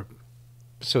CoinJoins for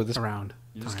around.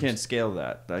 You just can't scale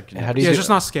that. It's just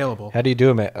not scalable. How do you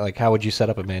do like how would you set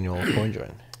up a manual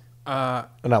CoinJoin? Not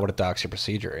what it docs your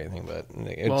procedure or anything, but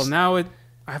I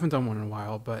haven't done one in a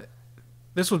while, but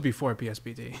this was before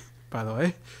PSBT, by the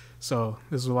way, so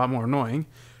this is a lot more annoying.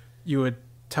 You would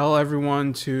tell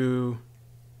everyone to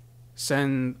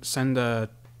send a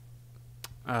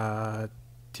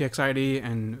TXID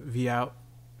and V out.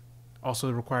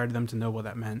 Also required them to know what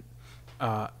that meant.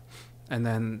 And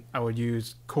then I would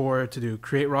use Core to do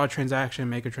create raw transaction,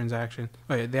 make a transaction.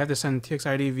 They have to send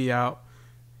TXID, V out,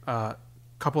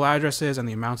 couple addresses and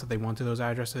the amounts that they want to those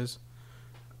addresses.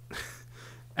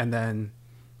 And then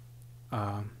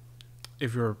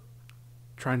if you're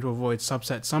trying to avoid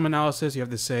subset sum analysis, you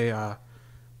have to say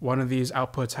one of these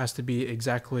outputs has to be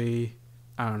exactly,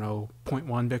 0.1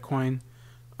 Bitcoin.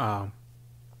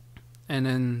 And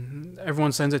then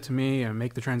everyone sends it to me and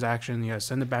make the transaction. You gotta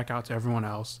send it back out to everyone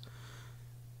else.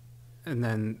 And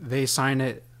then they sign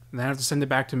it. And then I have to send it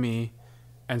back to me.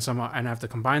 And I have to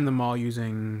combine them all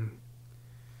using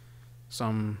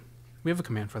we have a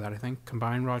command for that, I think.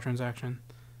 Combine raw transaction.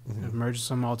 Mm-hmm. It merges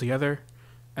them all together.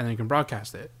 And then you can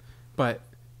broadcast it. But it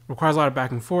requires a lot of back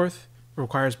and forth. It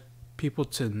requires people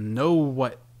to know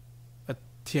what a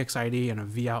TXID and a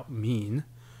VOUT mean.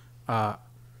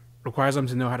 Requires them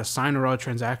to know how to sign a raw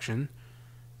transaction,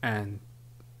 and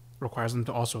requires them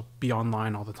to also be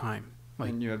online all the time.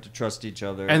 And you have to trust each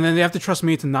other. And then they have to trust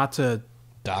me to not to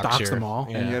dox them all.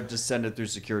 Yeah. And you have to send it through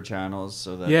secure channels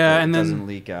so that it doesn't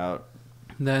leak out.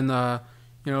 Then they'll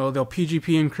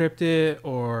PGP encrypt it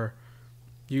or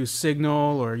use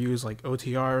Signal or use like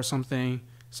OTR or something.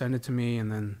 Send it to me,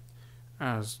 and then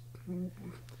it's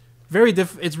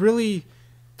it's really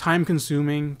time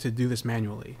consuming to do this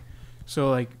manually.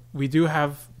 So like we do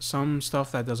have some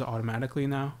stuff that does it automatically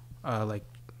now, like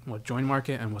Join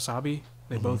Market and Wasabi.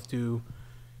 They both do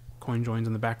CoinJoins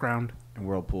in the background. And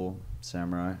Whirlpool,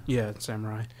 Samurai. Yeah,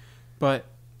 Samurai. But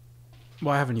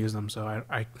I haven't used them, so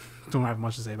I don't have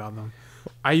much to say about them.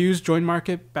 I used Join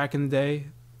Market back in the day,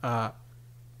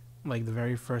 like the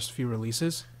very first few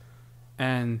releases,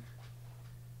 and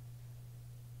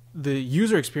the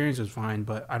user experience was fine,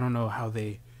 but I don't know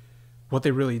what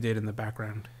they really did in the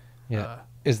background. Yeah,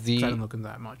 I didn't look into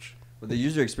that much. Well, the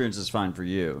user experience is fine for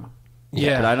you.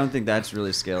 Yeah, but I don't think that's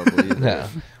really scalable either. No.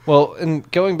 Well, and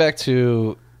going back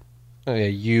to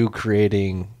you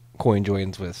creating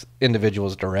CoinJoins with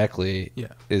individuals directly,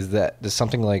 does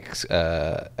something like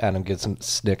Adam Gibson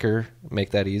Snicker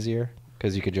make that easier?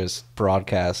 Because you could just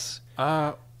broadcast.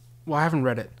 Well, I haven't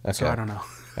read it, so I don't know.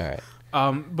 All right.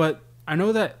 But I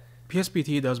know that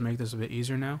PSBT does make this a bit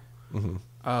easier now. Mm-hmm.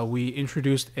 I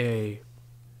introduced a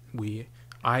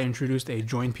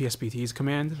join PSBTs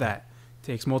command that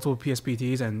takes multiple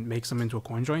PSBTs and makes them into a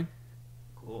CoinJoin.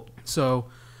 Cool. So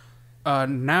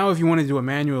now if you want to do it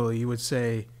manually, you would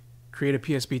say create a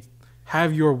PSBT,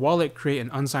 have your wallet create an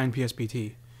unsigned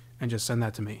PSBT and just send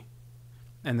that to me.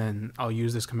 And then I'll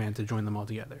use this command to join them all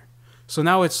together. So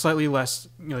now it's slightly less,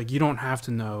 you don't have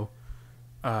to know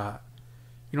how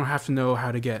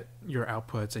to get your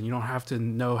outputs, and you don't have to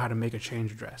know how to make a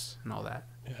change address and all that.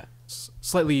 Yeah. It's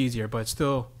slightly easier, but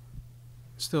still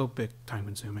a bit time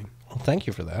consuming. Well, thank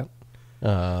you for that.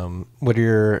 What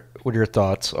are your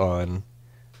thoughts on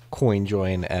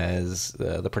CoinJoin as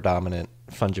the predominant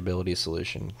fungibility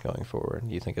solution going forward?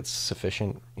 Do you think it's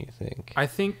sufficient? You think? I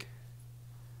think.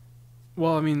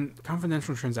 Well, I mean,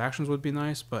 confidential transactions would be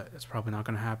nice, but it's probably not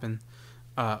going to happen.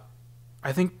 I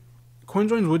think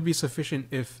CoinJoins would be sufficient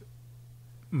if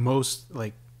most,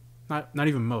 like, not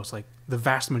even most, like the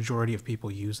vast majority of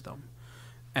people use them,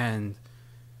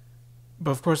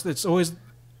 but of course, there's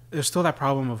still that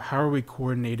problem of how are we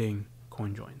coordinating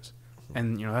CoinJoins,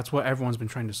 and that's what everyone's been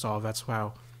trying to solve. That's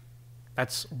why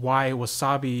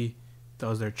Wasabi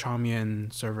does their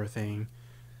Chaumian server thing.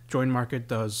 JoinMarket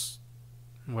does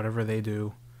whatever they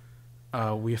do.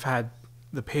 We've had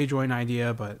the PayJoin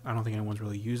idea, but I don't think anyone's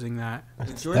really using that.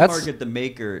 JoinMarket, the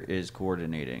maker, is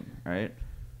coordinating, right?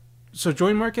 So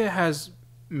JoinMarket has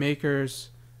makers,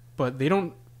 but they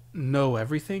don't know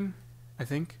everything, I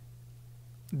think.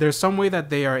 There's some way that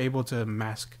they are able to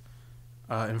mask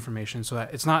information so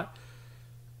that it's not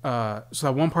so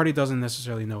that one party doesn't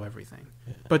necessarily know everything.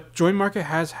 Yeah. But JoinMarket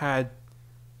has had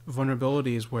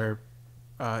vulnerabilities where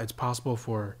it's possible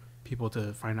for people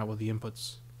to find out what the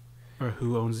inputs or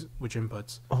who owns which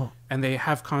inputs. And they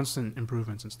have constant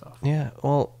improvements and stuff. Yeah.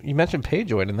 Well, you mentioned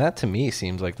PayJoin, and that to me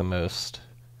seems like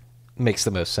makes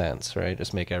the most sense, right?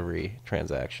 Just make every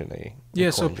transaction a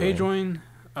so PayJoin,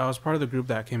 I was part of the group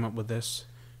that came up with this,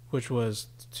 which was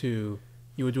you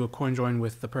would do a CoinJoin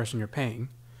with the person you're paying.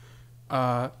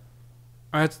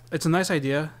 It's a nice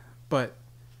idea, but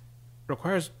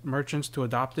requires merchants to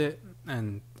adopt it,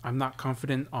 and I'm not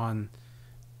confident on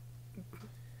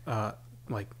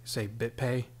like say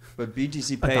BitPay. But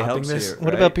BTC Pay helps here.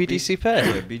 What about BTC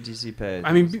Pay? Yeah, BTC Pay.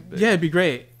 I mean, it'd be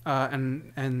great.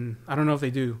 And I don't know if they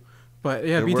do, but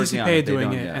yeah, They're BTC Pay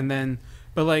doing it, yet. and then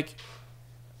but like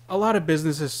a lot of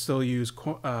businesses still use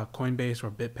Coinbase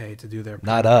or BitPay to do their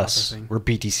not us. processing. We're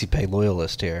BTC Pay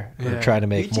loyalists here. Yeah. We're trying to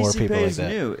make BTC more people Pay like is that.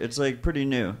 new. It's like pretty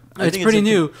new. It's pretty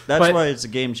new. That's why it's a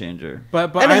game changer.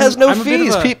 But and it has no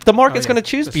fees. The market's yeah, going to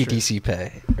choose that's true. BTC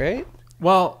Pay, right?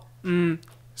 Well,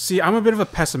 see, I'm a bit of a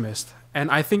pessimist, and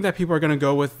I think that people are going to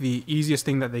go with the easiest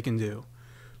thing that they can do,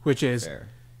 which is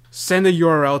send a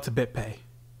URL to BitPay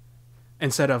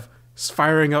instead of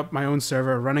firing up my own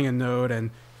server, running a node,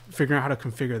 and figuring out how to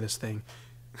configure this thing.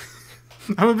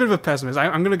 I'm a bit of a pessimist.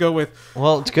 I'm going to go with.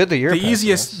 Well, it's good that you're the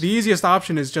easiest. The easiest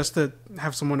option is just to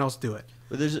have someone else do it.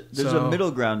 But there's a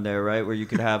middle ground there, right? Where you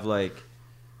could have like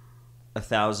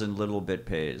 1,000 little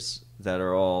BitPays that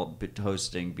are all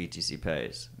hosting BTC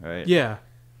Pays, right? Yeah.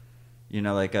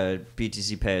 Like a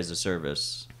BTC Pay as a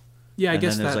service. Yeah, I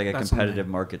guess then there's like a that's competitive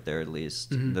something. Market there at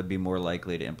least. Mm-hmm. They'd be more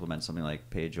likely to implement something like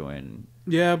PayJoin.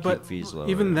 Yeah, but fees lower.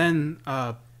 even then,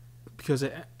 because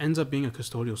it ends up being a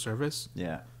custodial service.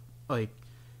 Yeah. Like,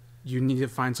 you need to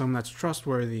find someone that's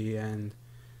trustworthy, and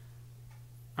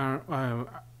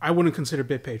I wouldn't consider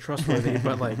BitPay trustworthy,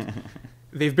 but like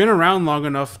they've been around long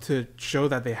enough to show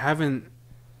that they haven't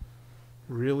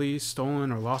really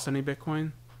stolen or lost any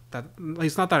Bitcoin. That at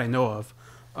least not that I know of.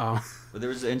 But there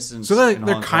was an instance, so in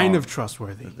they're Hong kind Kong of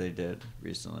trustworthy. that they did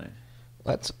recently.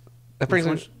 That brings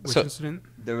Which incident?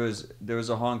 There was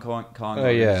a Hong Kong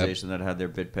organization that had their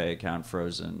BitPay account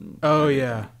frozen. Oh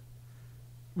yeah.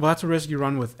 Well, that's a risk you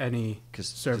run with any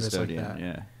service custodian, like that.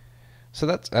 Yeah. So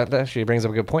that actually brings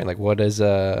up a good point. Like, why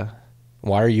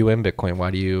are you in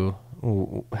Bitcoin?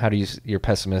 You're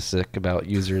pessimistic about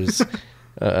users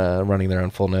running their own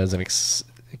full nodes and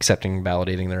accepting,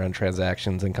 validating their own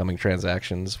transactions, incoming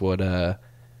transactions. What are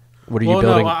you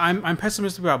building? No, I'm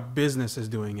pessimistic about businesses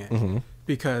doing it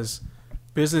because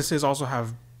businesses also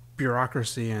have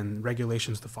bureaucracy and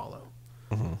regulations to follow.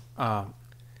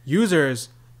 Users,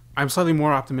 I'm slightly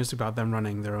more optimistic about them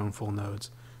running their own full nodes,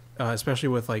 especially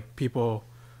with like people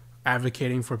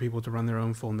advocating for people to run their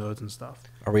own full nodes and stuff.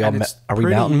 Are we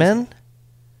mountain men?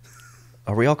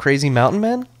 Are we all crazy mountain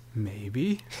men?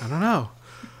 Maybe, I don't know.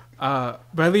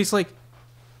 But at least like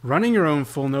running your own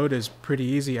full node is pretty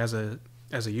easy as a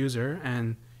user,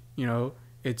 and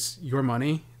it's your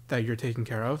money that you're taking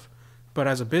care of. But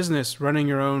as a business, running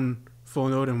your own full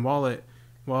node and wallet,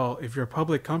 well, if you're a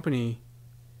public company,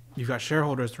 you've got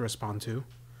shareholders to respond to,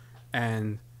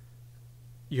 and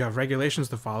you have regulations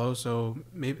to follow. So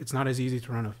maybe it's not as easy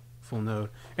to run a full node,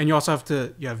 and you also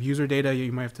have user data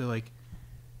you might have to like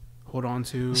hold on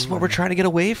to. This is what we're trying to get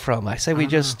away from. I say we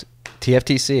just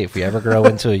TFTC. If we ever grow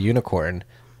into a unicorn,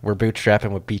 we're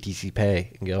bootstrapping with BTC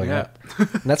Pay and going up.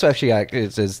 And that's actually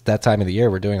it's that time of the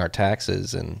year we're doing our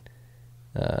taxes and.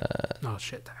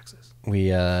 Taxes.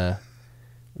 We are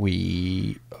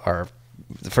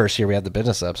the first year we had the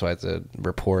business up, so I had to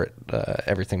report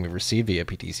everything we received via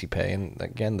BTC Pay. And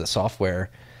again, the software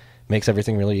makes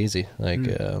everything really easy. Like,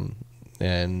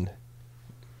 and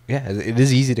yeah, it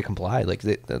is easy to comply. Like,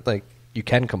 like you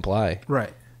can comply.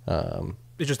 Right.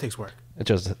 It just takes work. It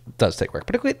just does take work,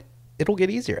 but it'll get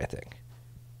easier, I think.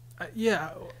 Yeah.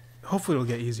 Hopefully it'll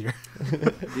get easier.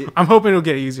 I'm hoping it'll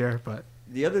get easier, but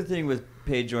the other thing with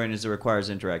PayJoin is it requires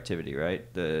interactivity,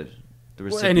 right? The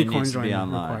recipient any needs to be CoinJoin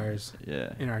online. requires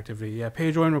Yeah. interactivity. Yeah,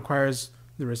 PayJoin requires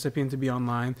the recipient to be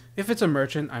online. If it's a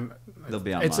merchant, They'll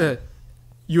be online.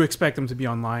 You expect them to be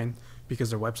online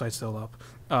because their website's still up.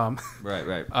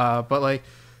 Right. But like,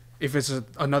 if it's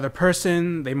another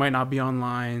person, they might not be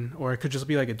online, or it could just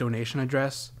be like a donation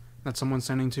address that someone's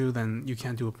sending to. Then you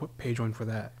can't do a PayJoin for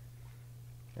that.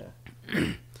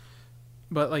 Yeah.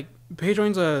 But like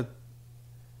PayJoin's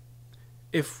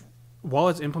if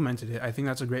wallets implemented it, I think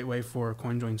that's a great way for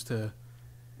CoinJoins to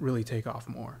really take off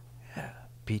more. Yeah.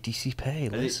 BTC Pay,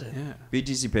 listen. Yeah.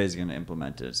 BTC Pay is going to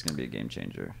implement it. It's going to be a game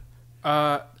changer.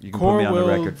 You can Core put me on the will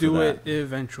record for do that. it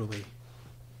eventually.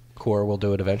 Core will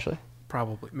do it eventually.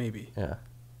 Probably, maybe. Yeah.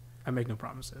 I make no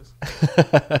promises.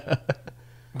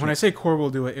 When I say Core will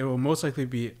do it, it will most likely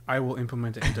be I will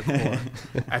implement it into Core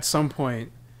at some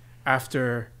point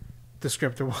after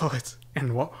descriptor wallets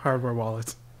and hardware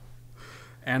wallets.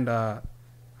 And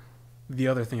the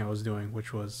other thing I was doing,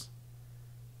 which was,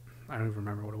 I don't even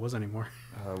remember what it was anymore.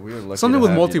 We were lucky Something to with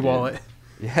have you, multi-wallet.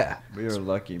 dude. Yeah. We were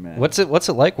lucky, man. What's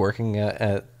it like working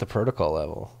at the protocol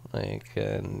level, like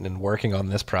and working on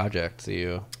this project? Do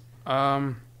you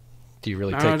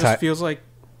really take it time? just feels like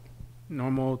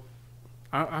normal.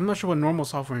 I'm not sure what normal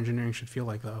software engineering should feel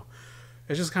like, though.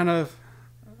 It's just kind of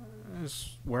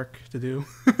it's work to do.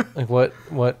 Like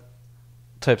what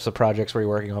types of projects were you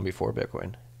working on before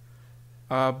Bitcoin?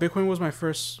 Bitcoin was my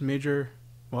first major.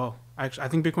 Well, actually, I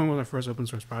think Bitcoin was my first open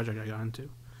source project I got into,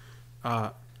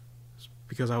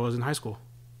 because I was in high school,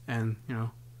 and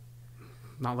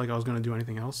not like I was going to do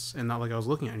anything else, and not like I was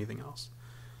looking at anything else.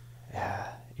 Yeah,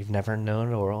 you've never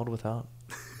known a world without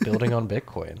building on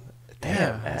Bitcoin. Damn,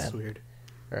 Yeah, man. that's weird.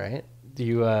 Right? Do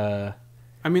you? I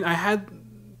mean, I had,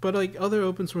 but like other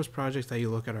open source projects that you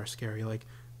look at are scary. Like,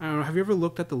 I don't know. Have you ever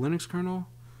looked at the Linux kernel?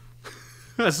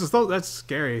 That's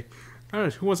scary. I don't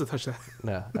know. Who wants to touch that?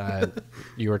 No,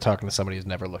 you were talking to somebody who's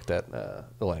never looked at the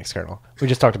Linux kernel. We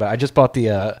just talked about it. I just bought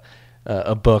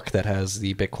a book that has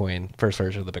the first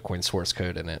version of the Bitcoin source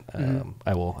code in it.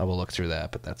 I will look through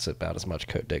that, but that's about as much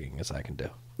code digging as I can do.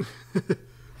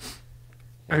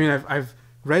 I mean, I've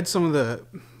read some of the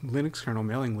Linux kernel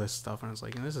mailing list stuff, and I was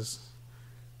like, this is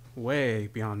way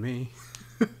beyond me.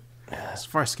 It's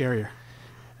far scarier.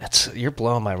 You're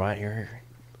blowing my mind. You're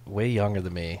way younger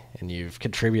than me, and you've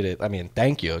contributed. I mean,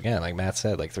 thank you again. Like Matt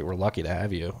said, like we're lucky to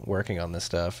have you working on this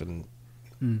stuff, and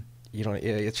you don't.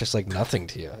 It's just like nothing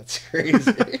to you. It's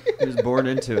crazy. He was born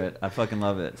into it. I fucking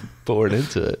love it. Born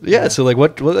into it. Yeah. So like,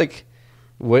 what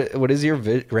is your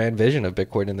grand vision of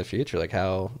Bitcoin in the future? Like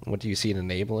what do you see it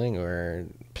enabling or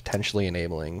potentially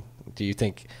enabling? Do you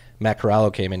think Matt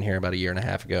Corallo came in here about a year and a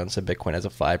half ago and said Bitcoin has a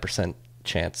 5%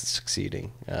 chance of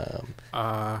succeeding?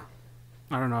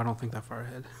 I don't know. I don't think that far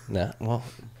ahead. No. Well,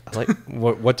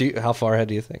 how far ahead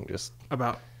do you think? Just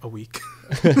about a week.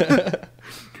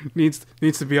 needs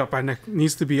to be up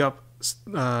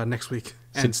next week,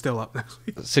 and still up next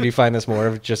week. So do you find this more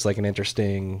of just like an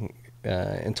interesting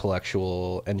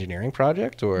intellectual engineering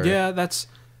project, or? Yeah, that's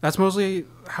mostly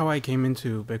how I came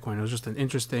into Bitcoin. It was just an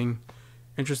interesting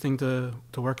to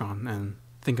work on and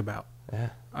think about.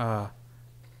 Yeah.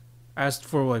 As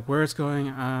for like where it's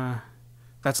going,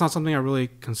 that's not something I really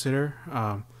consider.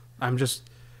 I'm just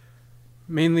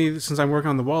mainly, since I'm working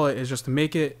on the wallet, is just to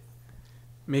make it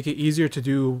easier to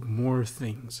do more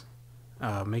things,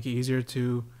 make it easier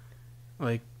to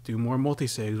like do more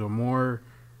multi-sigs or more.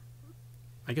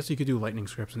 I guess you could do lightning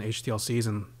scripts and HTLCs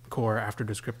and core after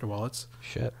descriptor wallets.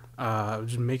 Shit.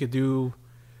 Just make it do.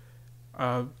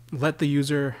 Let the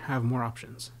user have more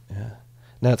options. Yeah.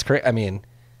 No, it's great. I mean,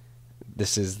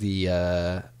 this is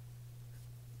the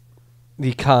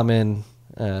common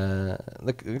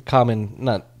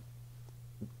not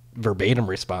verbatim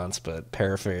response, but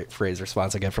paraphrase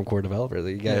response I get from core developers.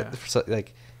 You get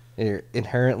like you're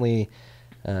inherently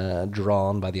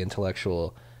drawn by the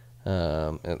intellectual,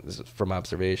 from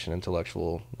observation,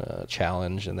 intellectual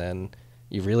challenge, and then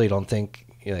you really don't think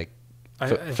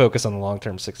focus on the long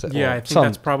term success. Yeah, I think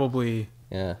that's probably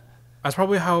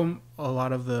how a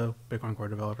lot of the Bitcoin core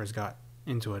developers got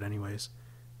into it, anyways.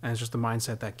 And it's just the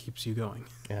mindset that keeps you going.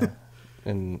 Yeah.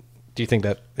 And do you think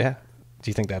that? Yeah. Do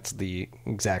you think that's the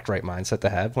exact right mindset to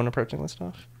have when approaching this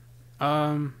stuff?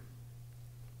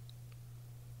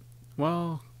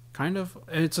 Well, kind of.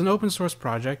 It's an open source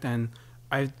project, and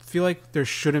I feel like there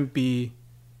shouldn't be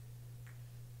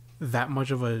that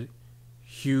much of a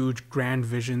huge grand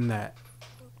vision that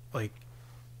like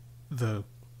the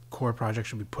core project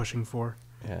should be pushing for.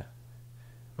 Yeah.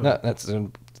 No, that's a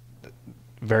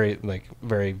very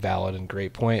valid and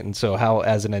great point. And so how,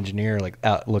 as an engineer, like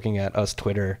out looking at us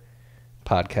Twitter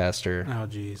podcaster,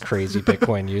 crazy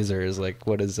Bitcoin users, like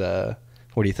what do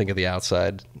you think of the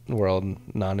outside world,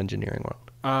 non-engineering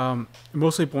world?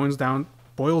 Mostly boils down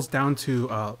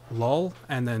to lull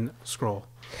and then scroll.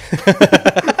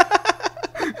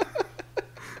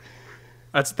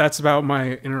 That's about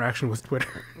my interaction with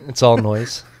Twitter. It's all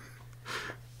noise.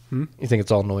 You think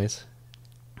it's all noise?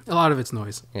 A lot of it's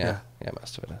noise. Yeah,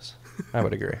 most of it is. I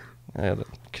would agree. I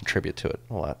contribute to it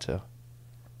a lot too.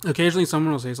 Occasionally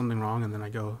someone will say something wrong and then I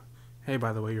go, hey,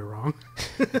 by the way, you're wrong.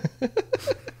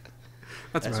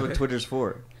 That's what Twitter's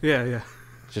for. Yeah.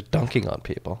 Just dunking on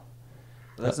people.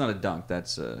 That's not a dunk.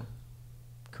 That's a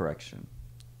correction.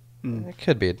 It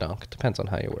could be a dunk. It depends on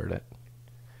how you word it.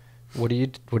 What do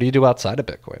you do outside of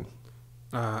Bitcoin?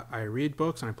 I read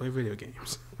books and I play video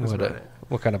games. That's about it.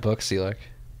 What kind of books do you like?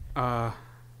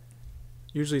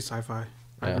 Usually sci-fi.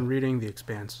 I've been reading The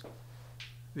Expanse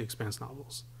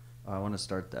novels. I want to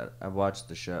start that. I watched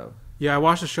the show. Yeah, I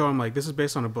watched the show. I'm like, this is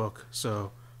based on a book,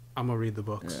 so I'm gonna read the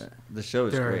books. Yeah, the show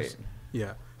is great.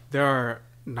 Yeah, there are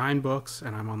 9 books,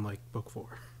 and I'm on like book 4.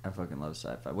 I fucking love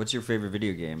sci-fi. What's your favorite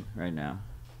video game right now?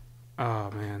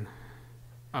 Oh man,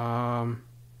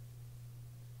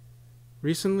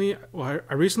 recently,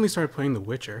 I recently started playing The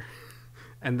Witcher,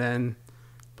 and then,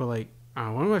 but like,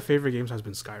 one of my favorite games has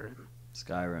been Skyrim.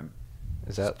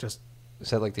 Is that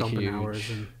like the huge hours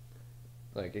and,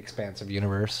 like expansive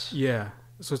universe? Yeah,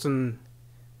 so it's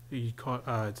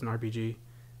it's an RPG,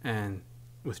 and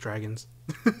with dragons.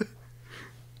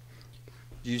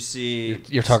 You see,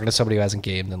 you're talking to somebody who hasn't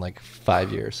gamed in like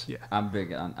 5 years. Yeah, I'm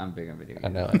big on video games. I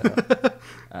know.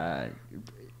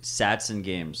 Sats and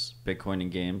games, Bitcoin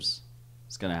and games,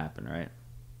 it's gonna happen, right?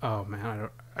 Oh man,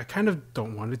 I kind of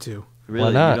don't want it to. Really,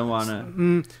 why not? You don't want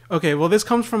to? Okay, well, this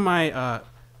comes from my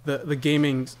the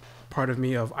gaming part of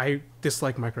me. I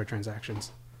dislike microtransactions.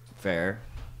 Fair.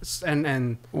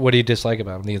 And what do you dislike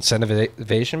about them? The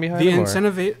incentivization behind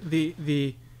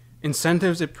the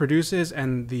incentives it produces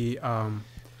and the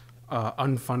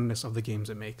unfunness of the games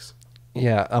it makes.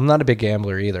 Yeah, I'm not a big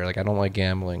gambler either. Like, I don't like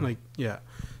gambling. Like, yeah.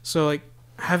 So, like,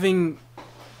 having,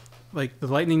 like, the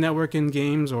Lightning Network in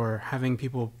games or having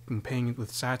people paying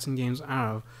with sats in games, I don't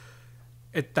know.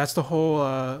 That's the whole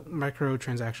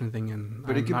microtransaction thing, and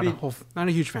but I'm not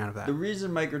a huge fan of that. The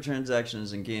reason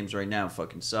microtransactions in games right now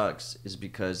fucking sucks is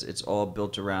because it's all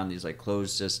built around these, like,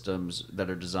 closed systems that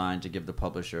are designed to give the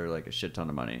publisher, like, a shit ton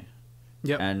of money.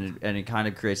 Yep. And it kind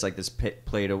of creates like this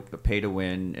pay to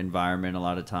win environment a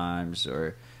lot of times,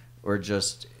 or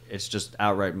just it's just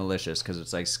outright malicious because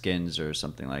it's like skins or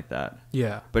something like that.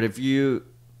 Yeah. But if you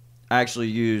actually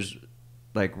use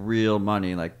like real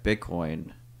money, like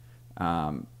Bitcoin,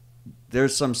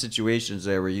 there's some situations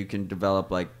there where you can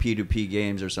develop like P2P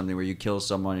games or something where you kill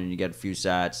someone and you get a few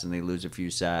sats and they lose a few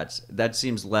sats. That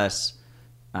seems less.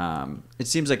 It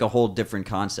seems like a whole different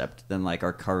concept than like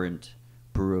our current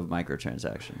brew of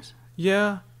microtransactions.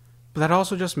 Yeah, but that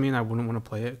also just mean I wouldn't want to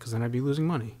play it because then I'd be losing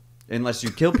money. Unless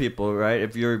you kill people, right?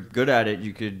 If you're good at it,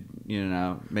 you could,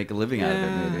 make a living out of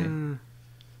it, maybe.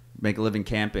 Make a living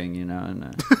camping, in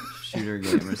a shooter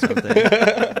game or something.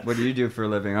 What do you do for a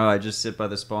living? Oh, I just sit by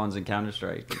the spawns in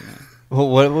Counter-Strike. Well,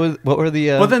 what were the...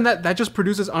 Well, then that just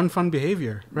produces unfun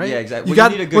behavior, right? Yeah, exactly. You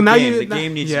need a good game. The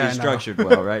game needs to be structured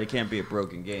well, right? It can't be a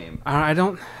broken game.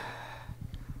 I'm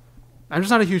just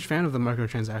not a huge fan of the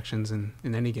microtransactions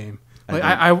in any game. Like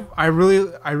I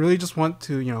really just want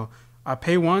to I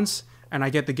pay once and I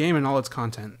get the game and all its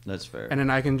content. That's fair. And then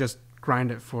I can just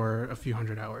grind it for a few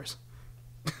hundred hours.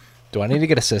 Do I need to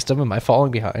get a system? Am I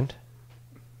falling behind?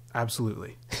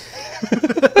 Absolutely.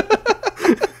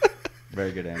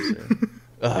 Very good answer.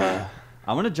 I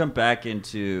want to jump back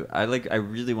into. I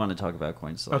really want to talk about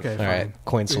coin selection. Okay, all right.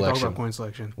 Coin selection. Talk about coin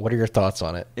selection. What are your thoughts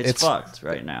on it? It's fucked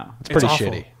right now. It's pretty awful.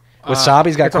 shitty.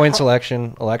 Wasabi's got coin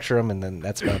selection, Electrum, and then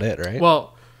that's about it, right?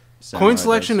 Well, coin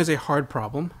selection is a hard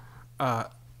problem,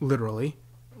 literally.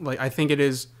 Like, I think it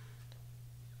is.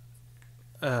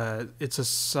 It's a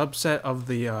subset of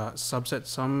the subset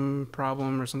sum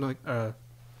problem or something like.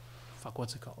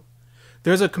 What's it called?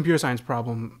 There's a computer science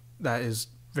problem that is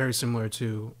very similar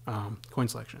to coin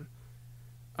selection,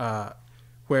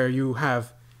 where you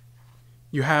have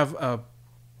a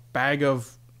bag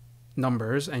of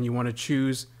numbers and you want to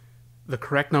choose the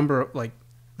correct number, like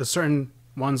the certain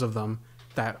ones of them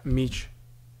that meet.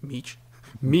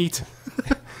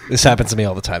 This happens to me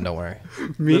all the time. Don't worry.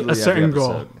 Meet a certain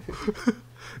goal.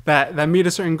 that meet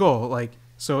a certain goal. Like,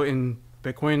 so in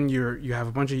Bitcoin, you have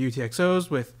a bunch of UTXOs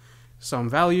with some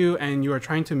value, and you are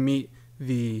trying to meet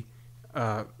the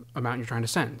amount you're trying to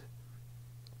send.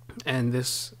 And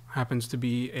this happens to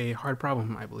be a hard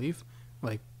problem, I believe,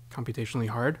 like computationally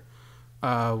hard,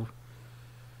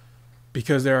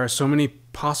 because there are so many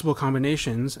possible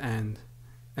combinations, and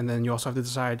then you also have to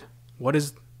decide what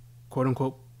is quote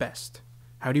unquote best.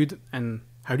 How do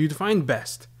you define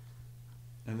best?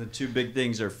 And the two big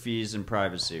things are fees and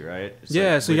privacy, right? It's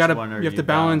yeah, like, so you have to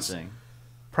balance balancing?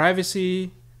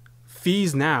 Privacy,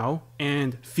 fees now,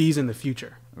 and fees in the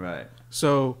future. Right.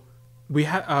 So we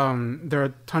have there are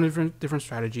a ton of different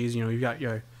strategies. You know, you've got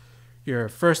your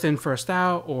first in, first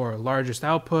out, or largest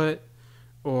output,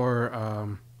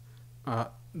 or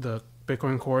the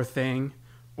Bitcoin Core thing,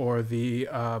 or the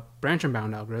branch and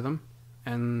bound algorithm,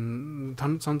 and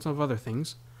tons of other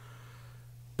things.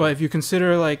 But if you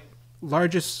consider like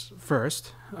largest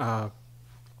first,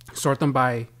 sort them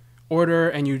by order,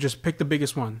 and you just pick the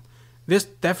biggest one. This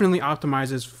definitely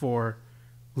optimizes for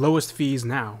lowest fees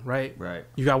now, right? Right.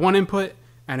 You got one input,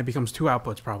 and it becomes two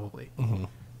outputs probably. Mm-hmm.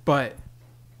 But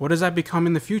what does that become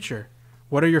in the future?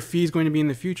 What are your fees going to be in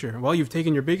the future? Well, you've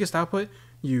taken your biggest output,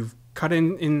 you've cut it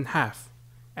in half,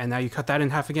 and now you cut that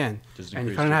in half again, and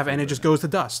you cut it in half, and it just goes to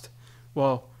dust.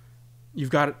 Well, you've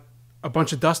got a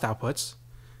bunch of dust outputs,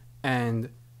 and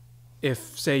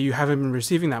if, say, you haven't been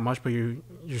receiving that much, but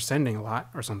you're sending a lot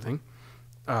or something,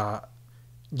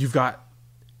 you've got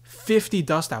 50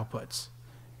 dust outputs,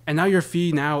 and now your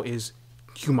fee now is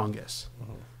humongous.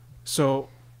 Mm-hmm. So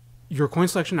your coin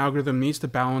selection algorithm needs to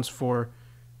balance for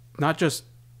not just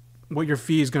what your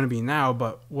fee is going to be now,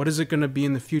 but what is it going to be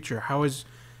in the future? How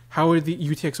are the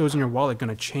UTXOs in your wallet going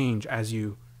to change as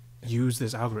you use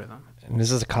this algorithm? And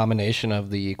this is a combination of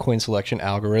the coin selection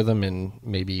algorithm and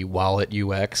maybe wallet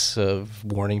UX of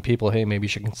warning people, hey, maybe you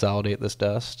should consolidate this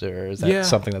dust, or is that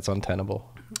something that's untenable?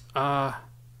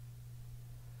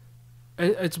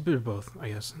 It's a bit of both, I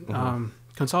guess. Mm-hmm.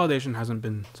 Consolidation hasn't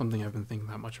been something I've been thinking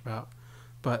that much about,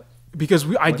 but because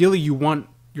ideally you want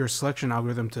your selection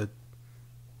algorithm to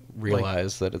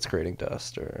realize that it's creating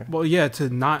dust, or to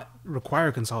not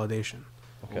require consolidation.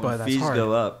 Okay. But that's fees hard.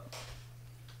 go up.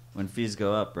 When fees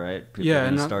go up, right? People are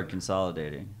going to start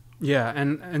consolidating. Yeah,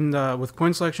 and with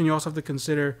coin selection, you also have to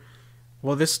consider,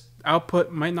 well, this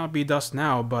output might not be dust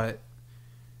now, but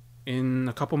in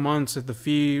a couple months, if the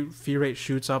fee rate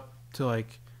shoots up to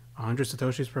like 100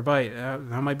 satoshis per byte,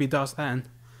 that might be dust then.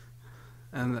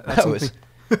 And that's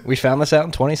we found this out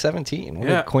in 2017.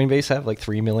 Did Coinbase have like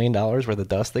 $3 million worth of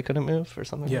dust they couldn't move or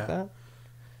something like that?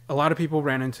 A lot of people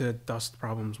ran into dust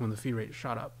problems when the fee rate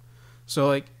shot up. So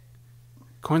like,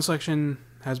 coin selection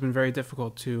has been very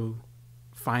difficult to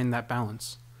find that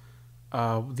balance.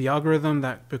 The algorithm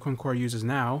that Bitcoin Core uses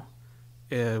now,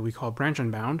 we call branch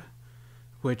and bound,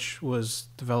 which was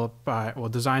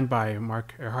designed by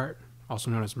Mark Earhart,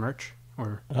 also known as Merch,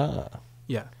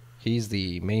 He's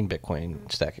the main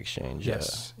Bitcoin Stack Exchange.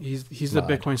 Yes, he's the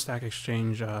Bitcoin Stack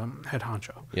Exchange head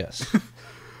honcho. Yes,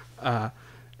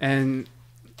 and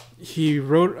he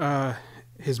wrote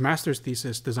his master's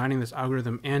thesis designing this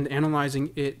algorithm and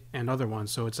analyzing it and other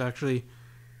ones. So it's an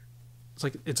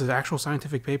actual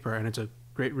scientific paper, and it's a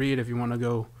great read if you want to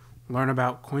go learn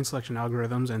about coin selection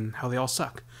algorithms and how they all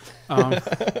suck.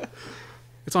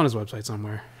 It's on his website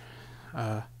somewhere,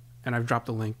 and I've dropped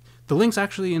the link. The link's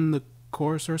actually in the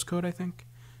core source code, I think.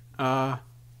 In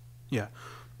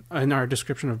our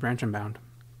description of branch and bound.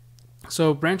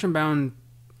 So branch and bound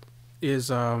is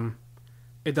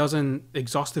it does an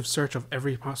exhaustive search of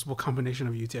every possible combination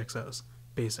of UTXOs,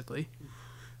 basically.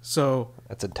 So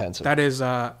that's intensive. That is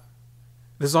this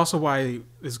is also why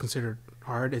it's considered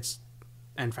hard. It's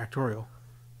n factorial,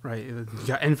 right? You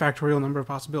got n factorial number of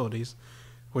possibilities,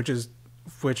 which if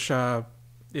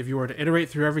you were to iterate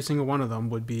through every single one of them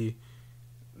would be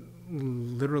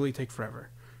literally take forever.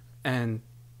 And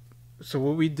so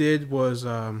what we did was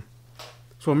so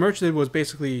what Merch did was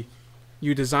basically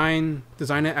you design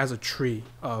it as a tree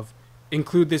of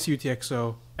include this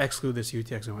UTXO, exclude this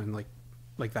UTXO, and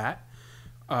like that.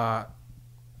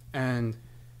 And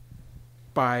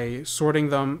by sorting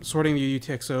the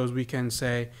UTXOs, we can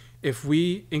say if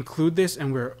we include this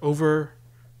and we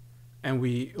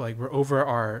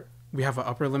have an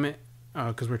upper limit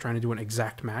because we're trying to do an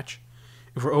exact match.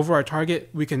 If we're over our target,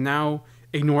 we can now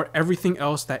ignore everything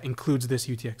else that includes this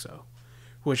UTXO,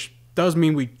 which does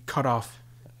mean we cut off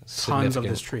tons of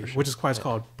this tree, which is why it's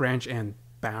called branch and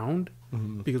bound,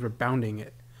 because we're bounding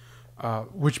it,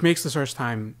 which makes the search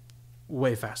time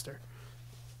way faster.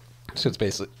 So it's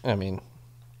basically,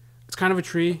 It's kind of a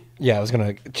tree. Yeah, I was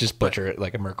gonna just butcher it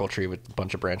like a Merkle tree with a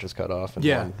bunch of branches cut off and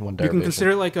one derivation. You can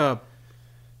consider it like a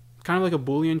kind of like a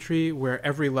Boolean tree where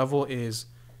every level is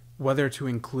whether to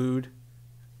include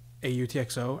a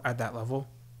UTXO at that level,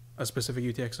 a specific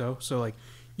UTXO. So like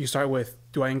you start with,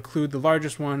 do I include the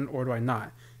largest one or do I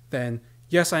not? Then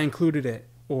yes, I included it,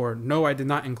 or no, I did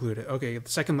not include it. Okay, the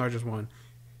second largest one,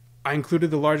 I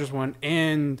included the largest one,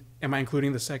 and am I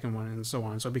including the second one, and so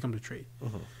on. So it becomes a tree.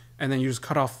 Mm-hmm. And then you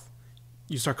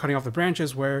start cutting off the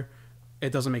branches where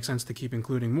it doesn't make sense to keep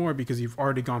including more because you've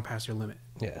already gone past your limit.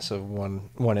 Yeah, so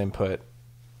one input.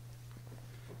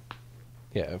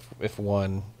 Yeah, if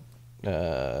one,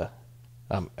 I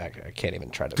can't even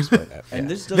try to explain that. And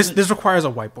yeah. this requires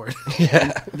a whiteboard.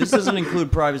 Yeah, this doesn't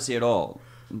include privacy at all,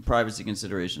 privacy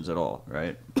considerations at all,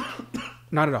 right?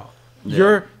 Not at all.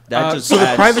 Yeah. So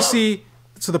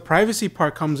the privacy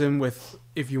part comes in with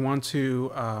if you want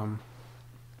to.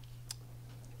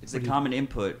 It's a common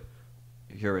input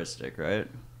heuristic, right?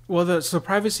 Well, so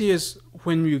privacy is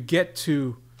when you get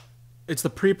to, it's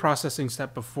the pre-processing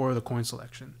step before the coin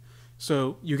selection.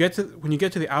 So when you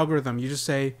get to the algorithm, you just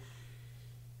say,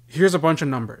 here's a bunch of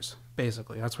numbers,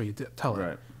 basically. That's what you tell it.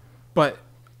 Right. But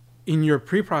in your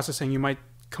pre-processing, you might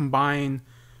combine,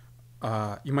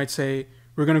 you might say,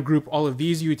 we're going to group all of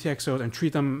these UTXOs and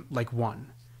treat them like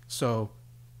one. So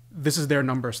this is their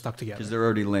number stuck together. Because they're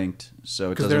already linked,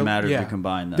 so it doesn't matter if you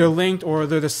combine them. They're linked or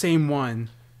they're the same one.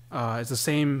 It's the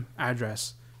same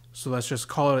address. So let's just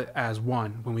call it as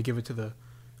one when we give it to the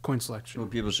coin selection. Well,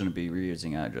 people shouldn't be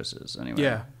reusing addresses anyway.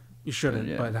 Yeah, you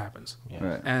shouldn't, but it happens. Yeah.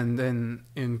 Right. And then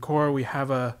in Core, we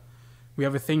have a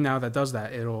thing now that does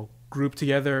that. It'll group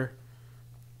together.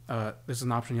 This is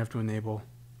an option you have to enable.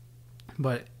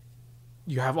 But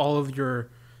you have all of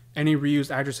any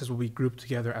reused addresses will be grouped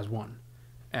together as one.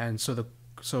 And so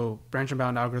branch and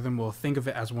bound algorithm will think of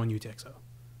it as one UTXO.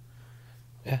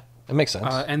 Yeah, it makes sense.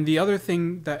 And the other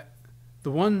thing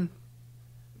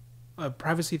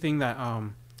privacy thing that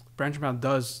branch and bound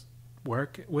does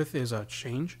work with is a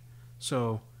change.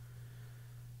 So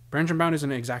branch and bound is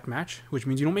an exact match, which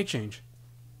means you don't make change.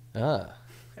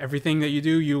 Everything that you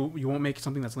do, you won't make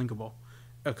something that's linkable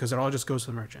because it all just goes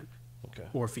to the merchant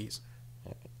or fees.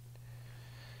 Yeah.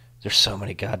 There's so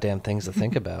many goddamn things to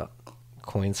think about.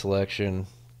 Coin selection.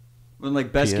 Well,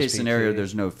 like best PSBT. case scenario,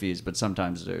 there's no fees, but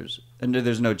sometimes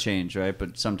there's no change, right?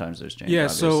 But sometimes there's change. Yeah.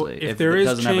 Obviously. So if there is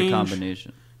doesn't change, have a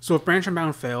combination. So if branch and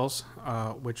bound fails,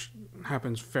 which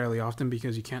happens fairly often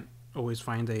because you can't always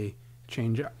find a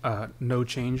no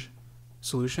change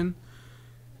solution,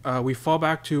 we fall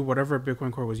back to whatever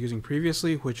Bitcoin Core was using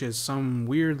previously, which is some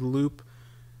weird loop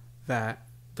that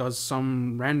does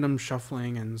some random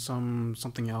shuffling and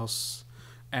something else.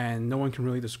 And no one can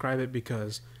really describe it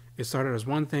because it started as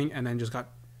one thing and then just got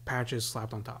patches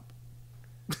slapped on top.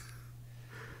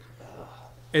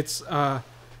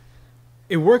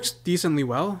 It works decently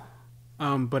well,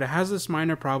 but it has this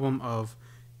minor problem of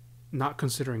not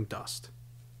considering dust,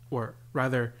 or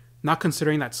rather, not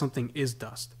considering that something is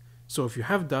dust. So if you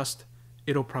have dust,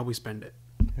 it'll probably spend it.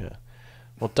 Yeah.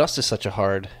 Well, dust is such a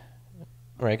hard,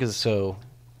 right? Because it's so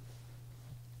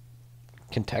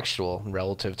contextual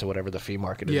relative to whatever the fee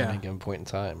market is at any given point in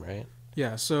time, right?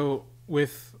 Yeah. So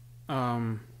with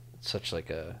such like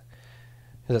a,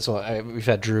 that's why we've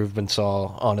had Drew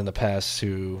Bensall on in the past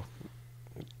who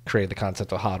created the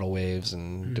concept of hodl waves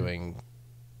and doing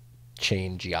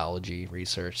chain geology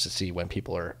research to see when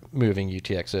people are moving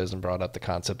UTXOs, and brought up the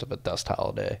concept of a dust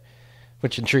holiday,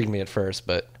 which intrigued me at first,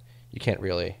 but you can't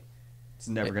really. It's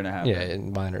never going to happen. Yeah,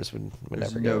 and miners would never go with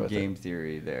it. There's no game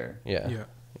theory there. Yeah.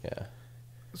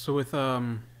 So with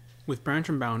branch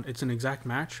and bound, it's an exact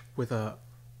match with a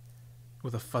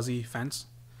fuzzy fence.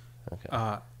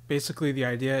 Okay. Basically, the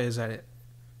idea is that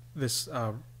this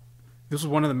was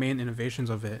one of the main innovations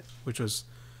of it, which was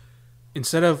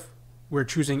instead of we're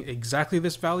choosing exactly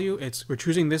this value, we're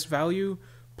choosing this value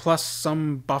plus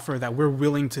some buffer that we're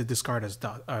willing to discard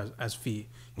as fee,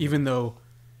 even though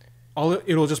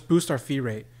it'll just boost our fee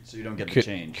rate. So you don't get the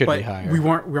change. Could but be higher. we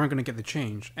aren't going to get the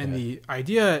change. And the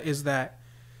idea is that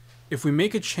if we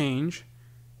make a change,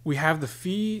 we have the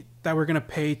fee that we're going to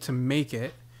pay to make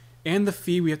it, and the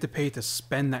fee we have to pay to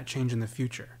spend that change in the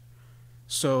future.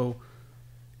 So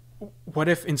what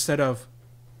if instead of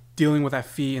dealing with that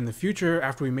fee in the future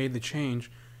after we made the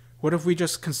change, what if we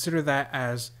just consider that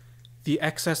as the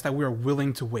excess that we are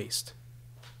willing to waste?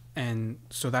 And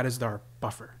so that is our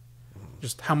buffer.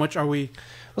 Just how much are we...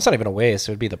 Well, it's not even a waste.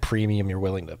 It would be the premium you're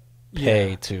willing to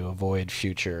pay to avoid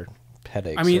future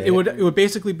headaches. I mean, right? it would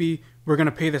basically be we're going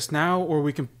to pay this now, or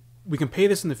we can pay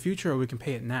this in the future, or we can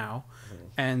pay it now.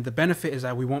 And the benefit is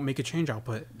that we won't make a change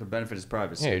output. The benefit is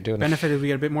privacy. Yeah, you're doing Benefit is we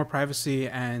get a bit more privacy,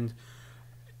 and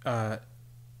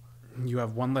you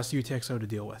have one less UTXO to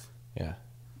deal with. Yeah,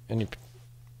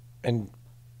 and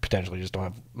potentially just don't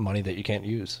have money that you can't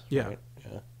use. Yeah. Right?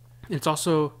 Yeah. It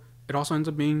also ends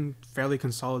up being fairly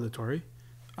consolidatory.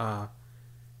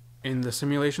 In the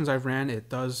simulations I've ran, it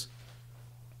does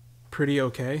pretty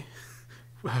okay,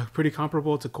 pretty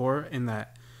comparable to Core in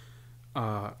that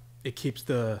it keeps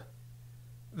the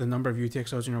number of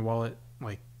UTXOs in your wallet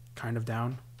like kind of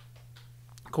down.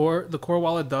 The Core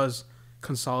wallet does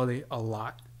consolidate a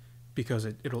lot because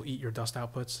it'll eat your dust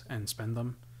outputs and spend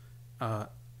them,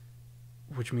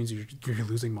 which means you're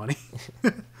losing money.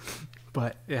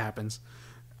 But it happens.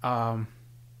 I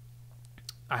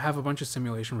have a bunch of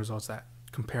simulation results that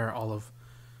compare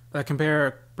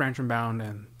Branch and Bound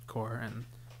and Core, and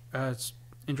it's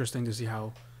interesting to see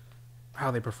how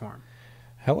they perform.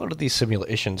 How well do these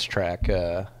simulations track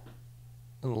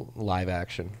live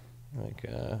action? Like,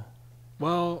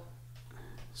 well,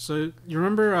 so you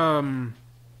remember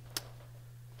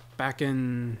back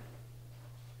in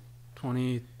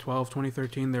 2012,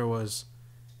 2013, there was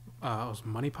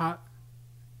Money Pot.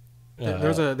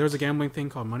 There was a gambling thing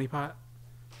called Money Pot,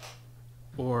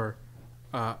 or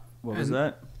what was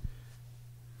that?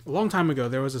 A long time ago,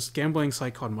 there was this gambling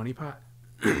site called Money Pot,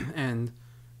 and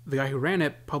the guy who ran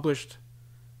it published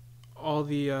all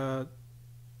the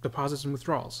deposits and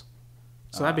withdrawals.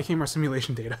 So that became our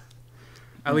simulation data.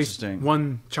 At least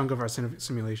one chunk of our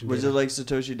simulation data. Was it like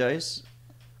Satoshi Dice?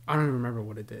 I don't even remember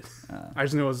what it did. I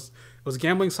just know it was a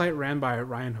gambling site ran by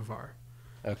Ryan Havar.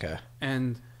 Okay.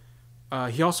 And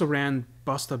he also ran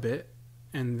Bust a bit,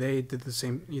 and they did the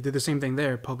same. He did the same thing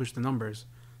there, published the numbers.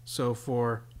 So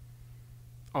for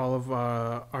all of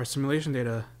our simulation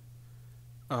data,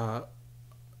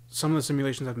 some of the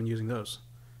simulations I've been using those.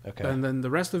 Okay. And then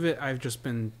the rest of it, I've just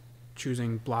been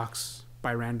choosing blocks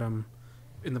by random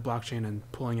in the blockchain and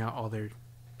pulling out all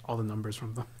the numbers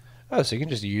from them. Oh, so you can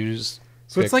just use.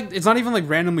 So it's not even like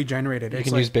randomly generated. You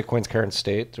can use Bitcoin's current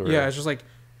state. Or... Yeah, it's just like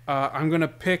I'm gonna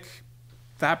pick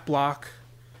that block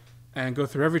and go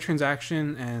through every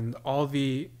transaction and all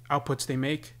the outputs they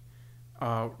make.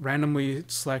 Randomly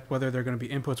select whether they're going to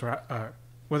be inputs or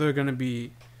whether they're going to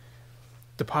be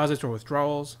deposits or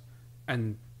withdrawals,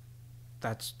 and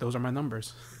those are my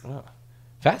numbers. Oh,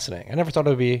 fascinating. I never thought it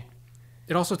would be.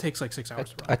 It also takes like 6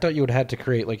 hours. I thought you would have to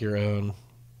create like your own,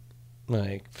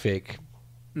 like fake.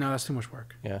 No, that's too much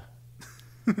work. Yeah.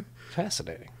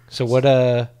 Fascinating. So what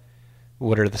are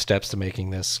the steps to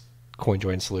making this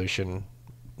CoinJoin solution?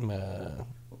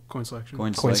 Coin selection.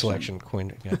 Coin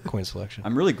selection.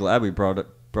 I'm really glad we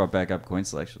brought back up coin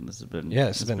selection. This has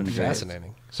been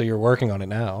fascinating. So you're working on it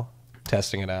now,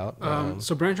 testing it out.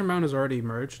 So Branch and Bound is already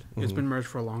merged. It's been merged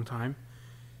for a long time.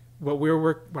 What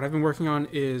I've been working on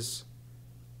is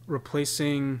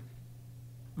replacing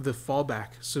the fallback.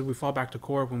 So we fall back to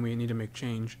Core when we need to make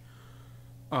change.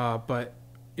 But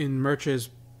in Merch's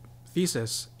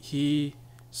thesis, he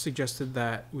suggested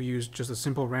that we use just a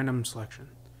simple random selection,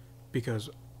 because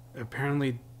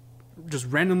apparently just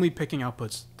randomly picking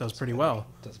outputs does pretty well.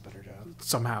 Does a better job.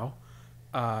 Somehow.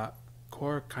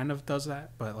 Core kind of does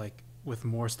that, but like with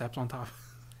more steps on top.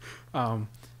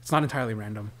 It's not entirely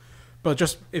random. But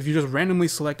if you just randomly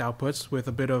select outputs with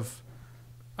a bit of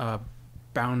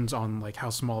bounds on like how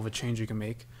small of a change you can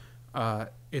make,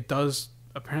 it does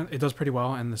pretty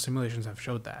well, and the simulations have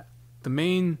showed that. The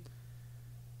main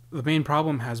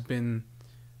problem has been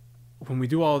when we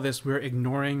do all of this, we're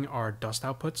ignoring our dust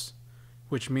outputs,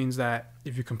 which means that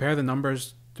if you compare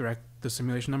the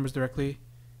simulation numbers directly,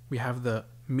 we have the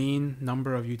mean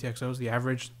number of UTXOs, the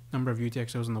average number of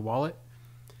UTXOs in the wallet,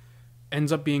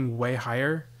 ends up being way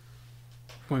higher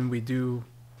when we do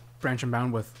Branch and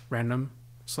Bound with random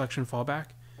selection fallback.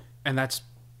 And that's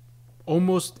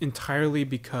almost entirely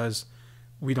because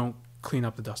we don't clean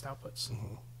up the dust outputs.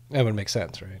 Mm-hmm. That would make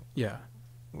sense, right? Yeah.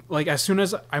 Like as soon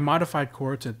as I modified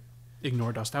Core to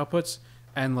ignore dust outputs,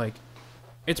 and like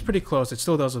it's pretty close, it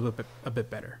still does a bit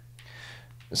better.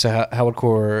 So how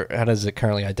does it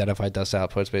currently identify dust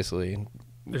outputs? Basically,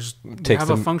 we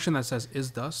have a function that says is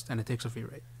dust, and it takes a fee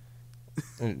rate.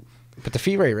 But the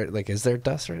fee rate, right? Like, is there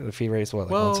dust rate? The fee rate is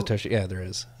what? Like one Satoshi? Yeah, there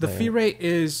is. The fee rate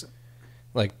is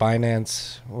like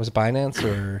Binance. Was it Binance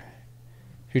or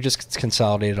who just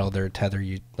consolidated all their Tether?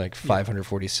 Like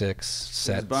 546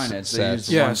 sets. Binance. They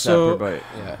used one set per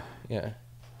byte. Yeah.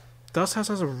 Dust House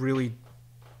has a really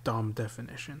dumb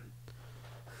definition.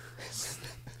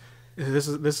 This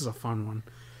is a fun one.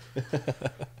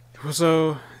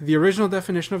 So the original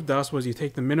definition of dust was you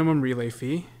take the minimum relay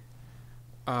fee,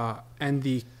 and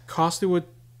the cost it would,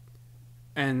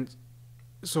 and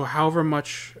so however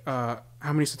much, how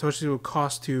many satoshis it would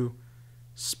cost to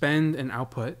spend and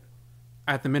output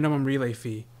at the minimum relay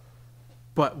fee,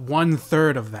 but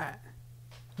 1/3 of that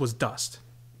was dust.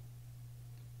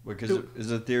 Because is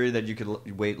the theory that you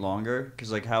could wait longer?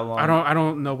 Because like how long? I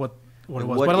don't know what it was,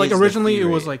 what but like is the originally fee it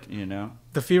was rate, like you know,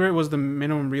 the fee rate was the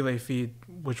minimum relay fee,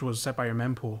 which was set by your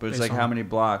mempool. but it's like how many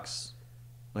blocks?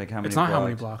 Like how many? It's not how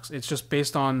many blocks. It's just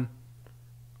based on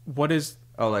what is.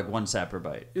 Oh, like 1 sat per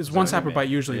byte. It's 1 sat per byte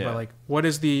usually, but like what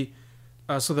is the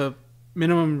so the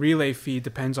minimum relay fee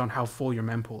depends on how full your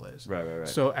mempool is. Right.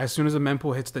 So as soon as the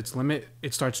mempool hits its limit,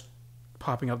 it starts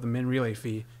popping up the min relay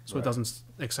fee, so it doesn't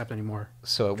accept any more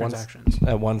transactions.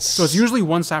 So it's usually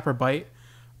 1 sat per byte.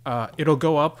 It'll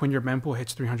go up when your mempool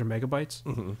hits 300 megabytes,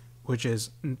 which is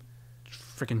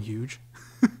freaking huge.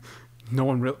 No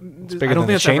one really. It's bigger than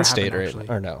the chain state, right?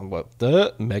 Or no, what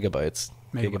the megabytes,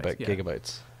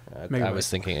 gigabytes. I was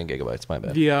thinking in gigabytes. My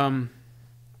bad.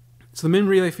 So the min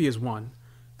relay fee is 1.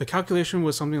 The calculation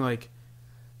was something like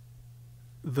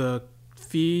the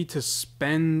fee to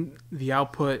spend the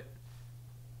output,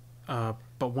 but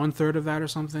 1/3 of that or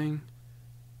something,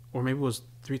 or maybe it was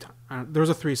 3 times. There was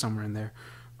a 3 somewhere in there.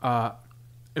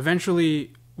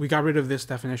 Eventually, we got rid of this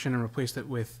definition and replaced it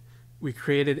with, we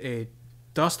created a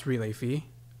dust relay fee,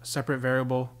 a separate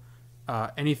variable,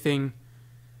 anything,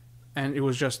 and it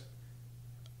was just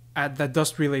at that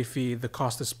dust relay fee, the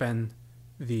cost to spend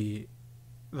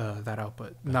that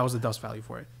output, and that was the dust value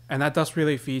for it. And that dust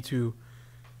relay fee, to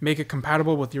make it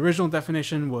compatible with the original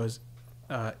definition,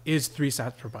 is 3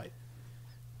 sats per byte.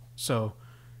 So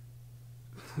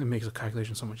it makes the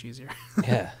calculation so much easier.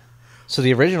 Yeah. So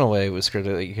the original way was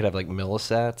scripted that you could have like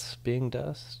millisats being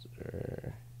dust,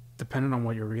 or depending on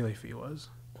what your relay fee was.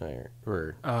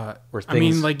 Or things. I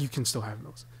mean, like you can still have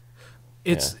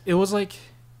millisats. It was like,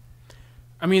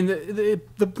 I mean,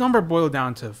 the number boiled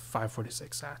down to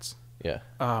 546 sats. Yeah.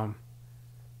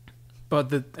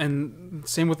 But and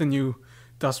same with the new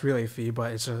dust relay fee,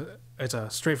 but it's a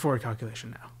straightforward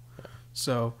calculation now. Yeah.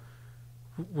 So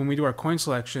when we do our coin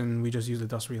selection, we just use the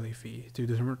dust relay fee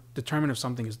to determine if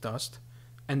something is dust,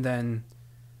 and then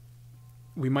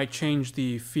we might change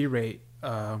the fee rate.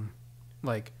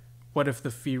 Like, what if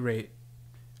the fee rate,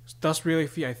 dust relay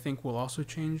fee, I think will also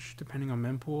change depending on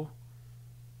mempool.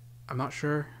 I'm not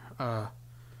sure, but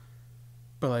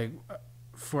like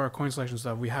for our coin selection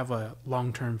stuff, we have a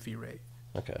long-term fee rate.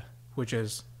 Okay. Which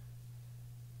is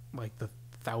like the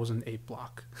 1008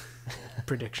 block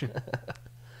prediction.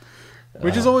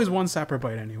 Which is always 1 sat per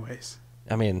byte anyways.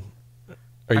 I mean,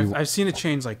 I've seen it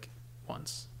change like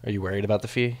once. Are you worried about the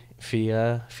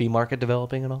fee market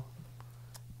developing at all?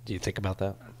 Do you think about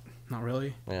that? Not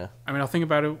really. Yeah. I mean, I'll think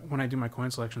about it when I do my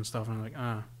coin selection stuff, and I'm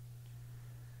like,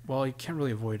 well, you can't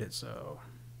really avoid it, so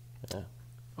yeah.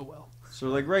 Oh well. So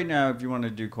like right now, if you want to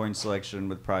do coin selection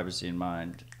with privacy in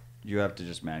mind, you have to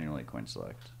just manually coin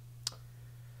select.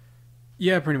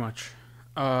 Yeah, pretty much.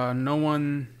 No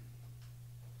one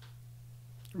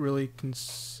really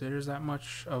considers that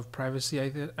much of privacy,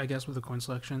 I guess, with the coin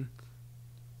selection.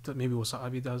 Maybe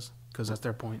Wasabi does, because that's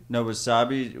their point. No,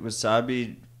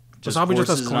 Wasabi just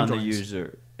forces on the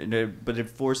user. But it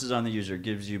forces on the user,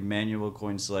 gives you manual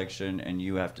coin selection, and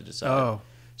you have to decide. Oh.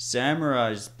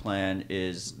 Samurai's plan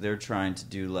is they're trying to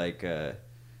do like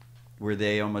where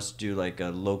they almost do like a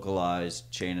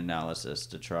localized chain analysis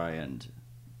to try and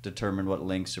determine what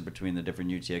links are between the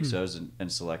different UTXOs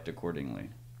and select accordingly.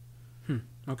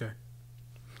 Okay.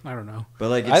 I don't know. But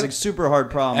like it's a super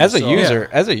hard problem. As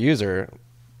a user,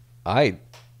 I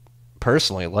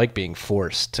personally like being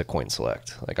forced to coin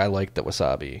select. Like I like that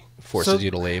Wasabi forces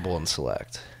you to label and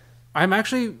select. I'm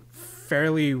actually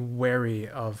fairly wary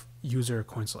of user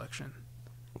coin selection.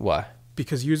 Why?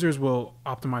 Because users will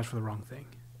optimize for the wrong thing.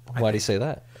 Why do you say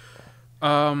that?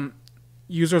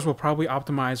 Users will probably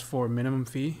optimize for minimum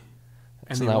fee.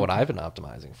 That's not what I've been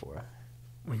optimizing for.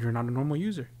 Well, you're not a normal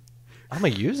user. I'm a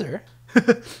user.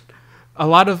 A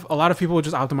lot of people will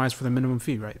just optimize for the minimum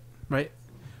fee, right?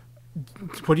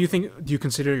 What do you think? Do you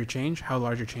consider your change? How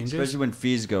large your change is? Especially when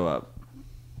fees go up.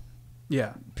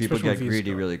 Yeah. People get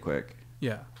greedy really quick.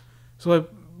 Yeah. So,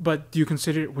 but do you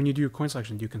consider, when you do your coin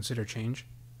selection, do you consider change?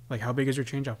 Like, how big is your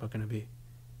change output going to be?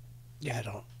 Yeah, I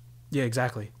don't. Yeah,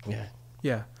 exactly. Yeah.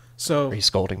 Yeah. So. Are you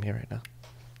scolding me right now?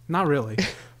 Not really.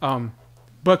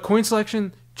 But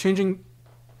changing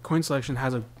coin selection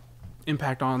has an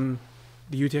impact on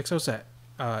the UTXO set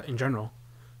in general.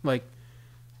 Like,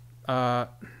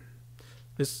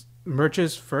 this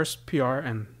Merch's first PR,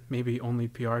 and maybe only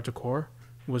PR to core,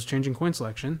 was changing coin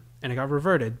selection, and it got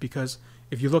reverted because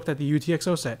if you looked at the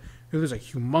UTXO set, there was a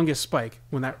humongous spike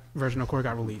when that version of core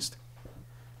got released.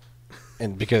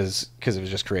 And because it was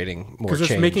just creating more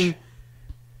change.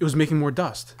 It was making more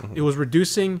dust. Mm-hmm. It was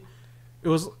reducing. It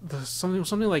was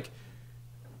something like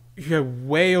you had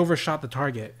way overshot the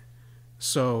target.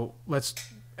 So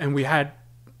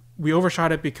we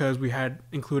overshot it because we had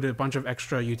included a bunch of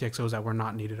extra UTXOs that were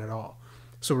not needed at all.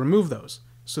 So remove those.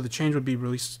 So the change would be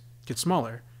get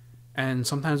smaller, and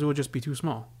sometimes it would just be too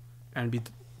small and be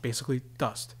basically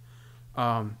dust.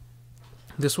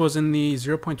 This was in the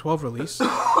 0.12 release,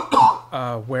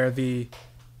 where in the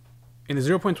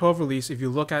 0.12 release, if you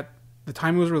look at the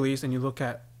time it was released and you look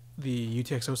at the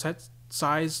UTXO set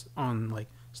size on like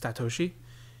Satoshi,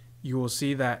 you will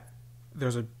see that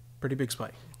there's a pretty big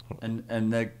spike. And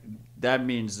that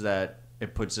means that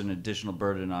it puts an additional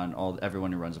burden on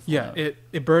everyone who runs a full node. Yeah,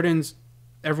 it burdens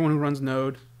everyone who runs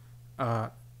Node. Yeah.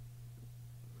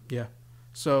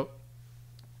 So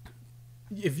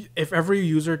if every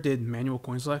user did manual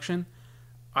coin selection,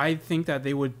 I think that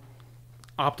they would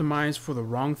optimize for the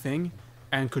wrong thing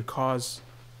and could cause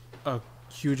a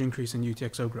huge increase in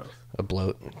UTXO growth. A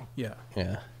bloat. Yeah.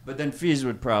 Yeah. But then fees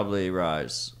would probably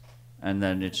rise, and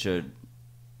then it should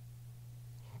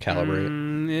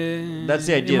calibrate. That's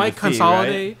the idea. It might of the fee,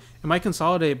 consolidate. right? It might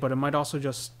consolidate, but it might also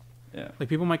just like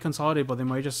people might consolidate, but they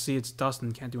might just see it's dust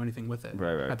and can't do anything with it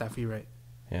at that fee rate.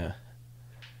 Yeah.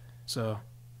 So,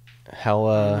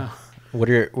 how? What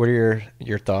are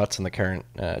your thoughts on the current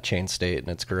chain state and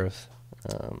its growth?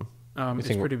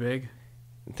 it's pretty big.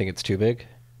 You think it's too big?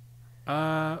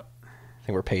 I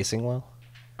think we're pacing well.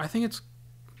 I think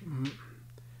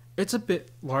it's a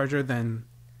bit larger than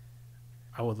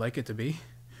I would like it to be,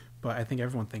 but I think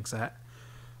everyone thinks that.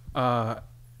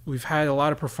 We've had a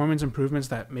lot of performance improvements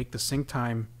that make the sync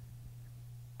time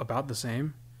about the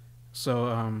same.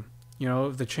 So,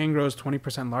 if the chain grows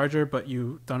 20% larger, but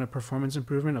you've done a performance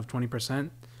improvement of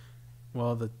 20%,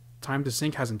 well, the time to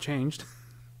sync hasn't changed.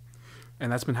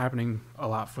 And that's been happening a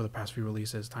lot for the past few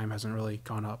releases. Time hasn't really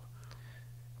gone up.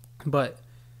 But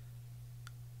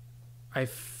I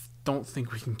don't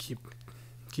think we can keep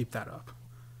that up.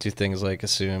 Do things like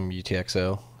Assume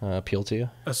UTXO appeal to you?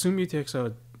 Assume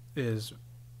UTXO is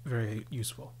very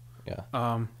useful.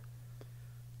 Yeah.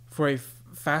 For a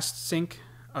fast sync,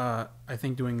 I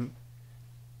think doing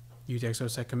UTXO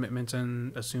set commitments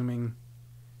and assuming,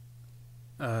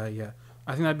 I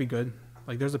think that'd be good.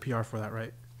 Like, there's a PR for that,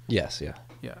 right? Yes. Yeah.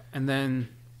 Yeah. And then,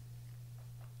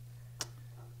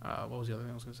 what was the other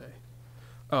thing I was gonna say?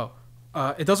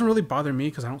 It doesn't really bother me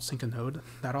because I don't sync a node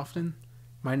that often.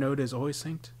 My node is always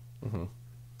synced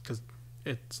because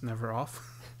it's never off.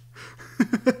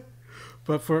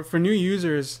 But for new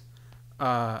users,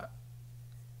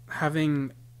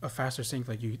 having a faster sync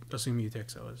like you assume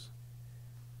UTXO is,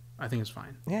 I think it's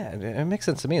fine. Yeah, it makes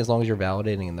sense to me as long as you're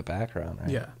validating in the background, right?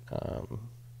 Yeah.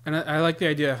 And I like the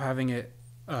idea of having it.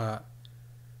 We're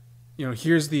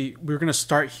gonna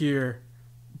start here,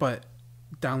 but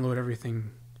download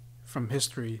everything from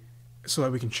history so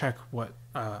that we can check what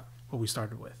we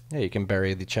started with. Yeah, you can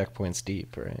bury the checkpoints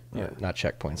deep, right? Yeah. Not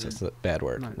checkpoints. That's a bad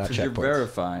word. Not checkpoints. You're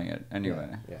verifying it anyway.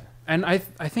 Yeah. And I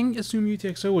think Assume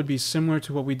UTXO would be similar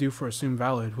to what we do for Assume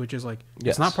Valid, which is like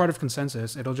it's not part of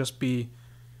consensus. It'll just be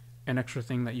an extra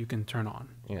thing that you can turn on.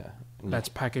 Yeah. That's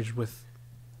packaged with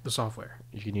the software.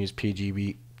 You can use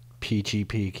PGP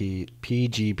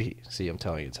key. See, I'm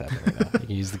telling you, it's happening now. You can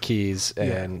use the keys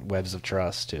and webs of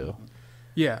trust to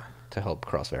help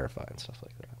cross verify and stuff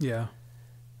like that. Yeah.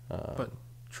 But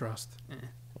trust.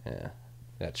 Yeah,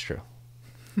 that's true.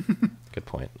 Good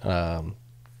point.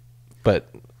 But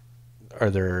are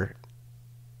there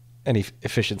any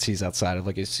efficiencies outside of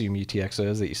like Assume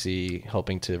UTXOs that you see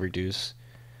helping to reduce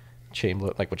chain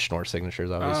bloat, like with Schnorr signatures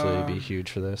obviously be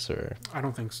huge for this? Or I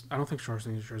don't think Schnorr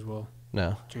signatures will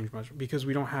change much because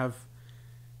we don't have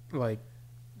like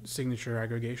signature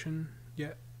aggregation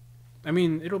yet. I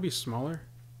mean, it'll be smaller.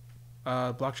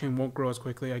 Blockchain won't grow as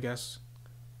quickly, I guess,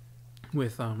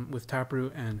 with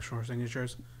Taproot and Schnorr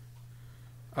signatures.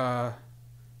 But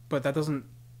that doesn't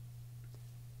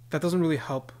really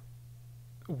help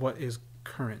what is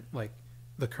current, like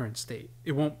the current state.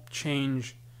 It won't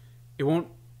change. It won't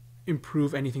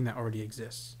improve anything that already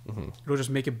exists. It'll just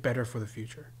make it better for the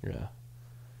future. Yeah.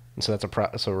 And so that's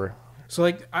So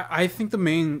like I think the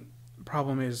main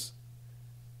problem is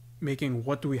making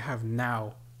what do we have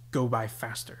now go by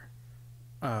faster,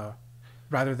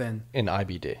 rather than in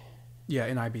IBD. Yeah,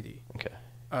 in IBD. Okay.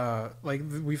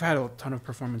 We've had a ton of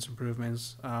performance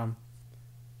improvements.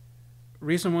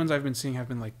 Recent ones I've been seeing have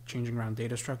been like changing around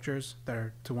data structures that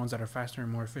are to ones that are faster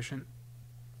and more efficient,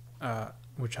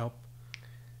 which help.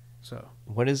 So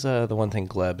what is the one thing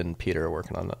Gleb and Peter are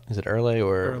working on? Is it Erle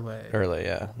or Erle? Erle,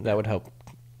 yeah. That would help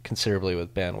considerably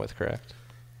with bandwidth, correct?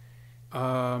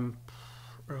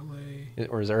 Relay.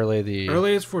 Or is Relay the...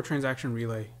 Relay is for transaction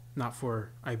relay, not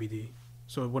for IBD.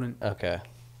 So it wouldn't... Okay.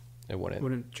 It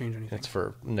wouldn't change anything. It's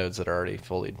for nodes that are already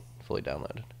fully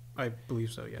downloaded. I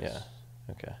believe so, yes. Yeah.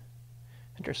 Okay.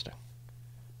 Interesting.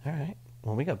 All right.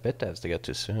 Well, we got BitDevs to get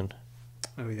to soon.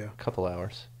 Oh, yeah. A couple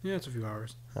hours. Yeah, it's a few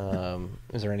hours.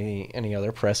 Is there any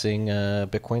other pressing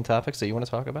Bitcoin topics that you want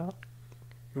to talk about?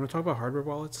 You want to talk about hardware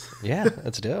wallets? Yeah,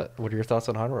 let's do it. What are your thoughts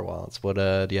on hardware wallets? What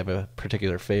do you have a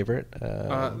particular favorite?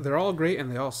 They're all great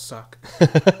and they all suck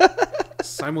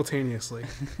simultaneously.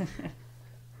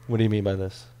 What do you mean by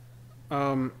this?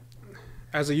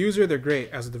 As a user, they're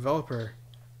great. As a developer,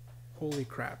 holy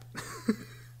crap.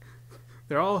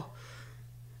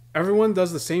 Everyone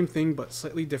does the same thing but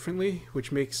slightly differently,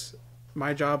 which makes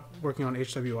my job working on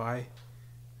HWI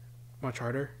much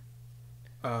harder.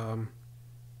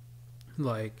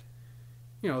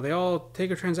 They all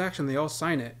take a transaction, they all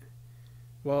sign it.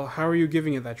 Well, how are you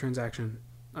giving it that transaction?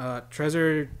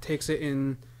 Trezor takes it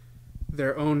in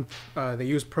their own, they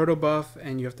use protobuf,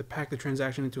 and you have to pack the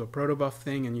transaction into a protobuf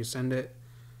thing and you send it.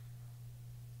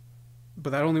 But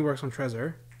that only works on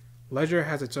Trezor. Ledger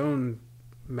has its own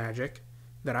magic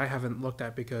that I haven't looked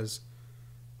at because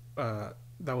that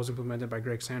was implemented by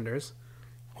Greg Sanders.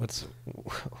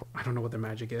 I don't know what the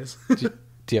magic is. Do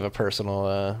you have a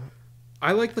personal...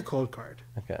 I like the cold card.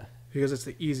 Okay. Because it's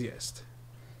the easiest.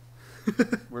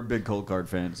 We're big cold card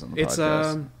fans on the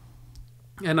podcast.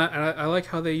 And I like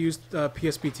how they used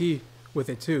PSBT with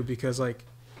it too, because with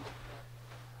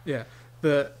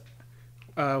the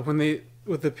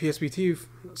PSBT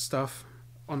stuff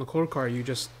on the cold card,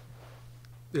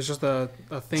 there's just a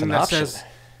thing that says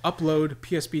upload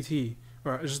PSBT,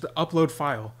 or it's just the upload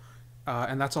file,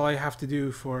 and that's all I have to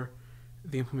do for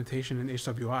the implementation in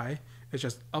HWI. It's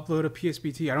just upload a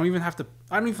PSBT. I don't even have to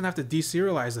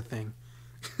deserialize the thing.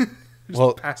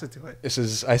 Just pass it to it. This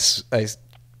is I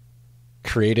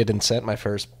created and sent my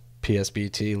first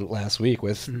PSBT last week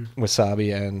with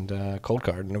Wasabi and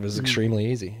Coldcard, and it was extremely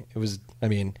easy. It was,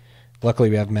 luckily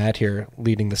we have Matt here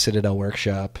leading the Citadel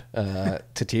workshop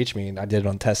to teach me. I did it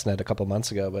on testnet a couple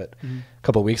months ago, but a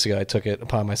couple weeks ago I took it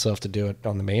upon myself to do it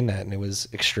on the mainnet, and it was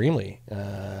extremely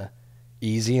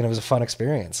easy, and it was a fun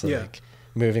experience.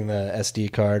 Moving the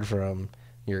SD card from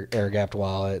your air-gapped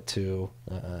wallet to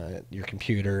your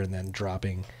computer, and then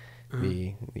dropping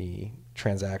the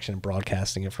transaction,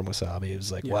 broadcasting it from Wasabi. It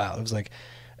was wow, it was like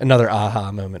another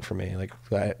aha moment for me.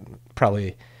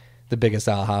 Probably the biggest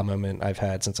aha moment I've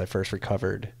had since I first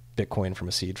recovered Bitcoin from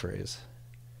a seed phrase.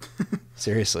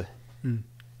 Seriously.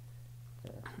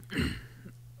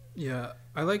 Yeah,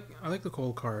 I like the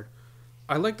cold card.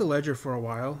 I liked the Ledger for a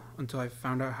while until I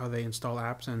found out how they install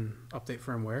apps and update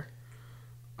firmware.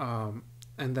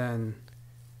 And then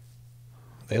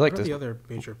they like the other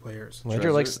major players.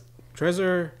 Ledger likes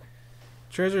Trezor's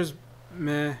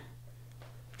meh.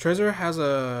 Trezor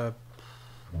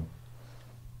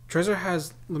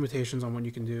has limitations on what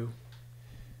you can do.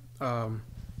 They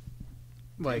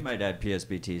might add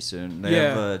PSBT soon. They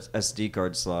have a SD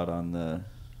card slot on the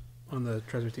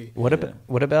Trezor T.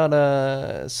 What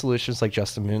about solutions like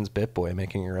Justin Moon's BitBoy,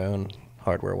 making your own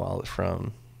hardware wallet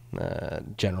from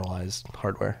generalized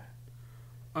hardware?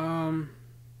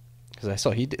 Because I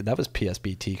saw that was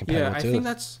PSBT compatible too.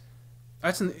 Yeah,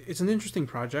 I think it's an interesting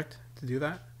project to do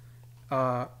that,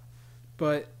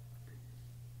 but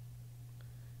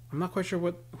I'm not quite sure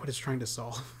what it's trying to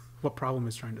solve, what problem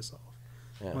it's trying to solve.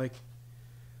 Yeah.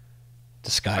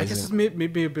 Disguising. I guess it's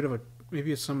maybe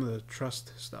it's some of the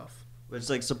trust stuff. It's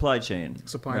like supply chain,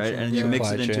 right? And you mix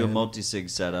it into a multi-sig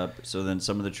setup, so then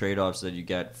some of the trade-offs that you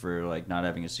get for not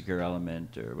having a secure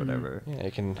element or whatever. Yeah,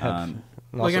 you can have.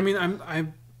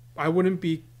 I wouldn't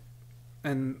be,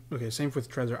 same with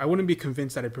Trezor. I wouldn't be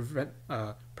convinced that it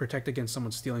protect against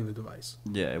someone stealing the device.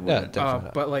 Yeah, it wouldn't.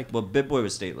 But BitBoy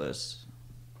was stateless.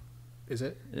 Is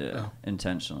it? Yeah,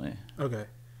 intentionally. Okay.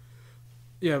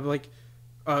 Yeah, but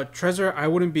Trezor,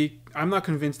 I'm not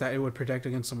convinced that it would protect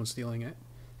against someone stealing it.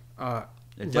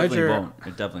 It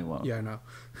definitely won't. Yeah, I know.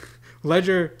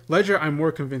 Ledger, I'm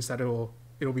more convinced that it'll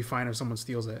be fine if someone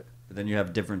steals it. But then you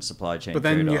have different supply chain. But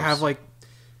then trade-offs.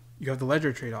 you have the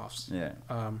Ledger trade-offs. Yeah.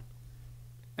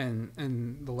 And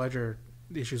the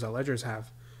issues that Ledgers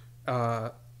have.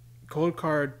 Cold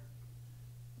Card,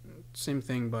 same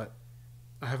thing, but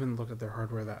I haven't looked at their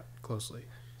hardware that closely.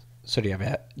 So do you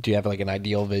have an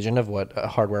ideal vision of what a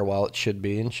hardware wallet should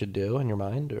be and should do in your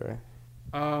mind, or?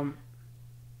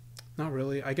 Not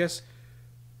really. I guess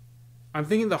I'm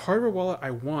thinking the hardware wallet I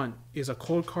want is a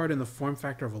cold card in the form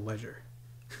factor of a Ledger.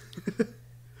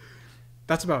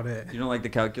 That's about it. You don't like the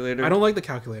calculator? I don't like the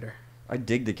calculator. I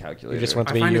dig the calculator. You just want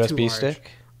to I be a find it too USB large.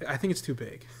 stick? I think it's too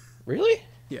big. Really?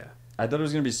 Yeah. I thought it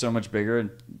was going to be so much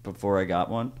bigger before I got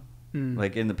one. Mm.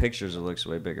 Like in the pictures, it looks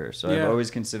way bigger. So Yeah. I've always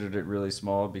considered it really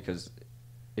small because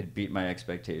it beat my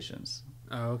expectations.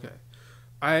 Oh,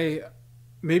 okay.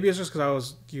 Maybe it's just because I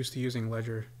was used to using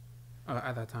Ledger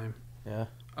at that time. Yeah.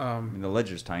 I mean, the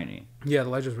ledger's tiny. Yeah, the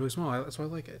Ledger's really small. That's why I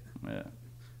like it. Yeah.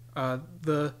 I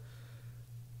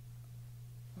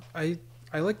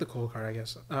like the cold card, I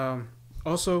guess.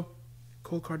 Also,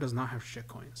 cold card does not have shit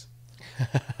coins.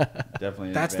 Definitely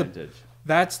an That's advantage.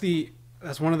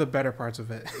 That's one of the better parts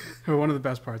of it, or one of the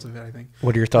best parts of it, I think.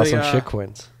 What are your thoughts on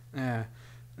shitcoins? Yeah,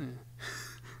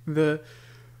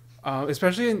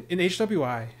 especially in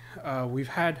HWI,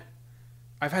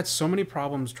 I've had so many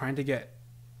problems trying to get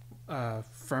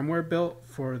firmware built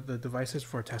for the devices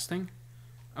for testing,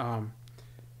 and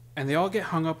they all get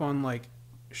hung up on like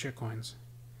shitcoins.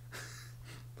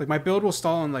 Like my build will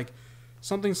stall on like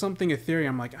something Ethereum.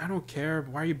 I'm like, I don't care.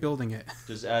 Why are you building it?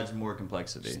 Just adds more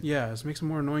complexity. Yeah, this makes it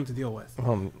more annoying to deal with.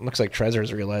 Looks like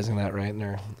Trezor's realizing that, right? And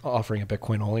they're offering a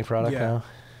Bitcoin-only product now.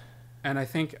 And I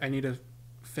think I need to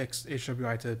fix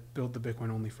HWI to build the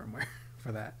Bitcoin-only firmware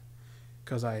for that,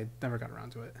 because I never got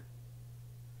around to it.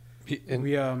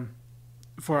 We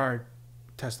for our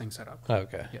testing setup. Oh,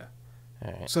 okay. Yeah.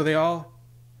 All right. So they all,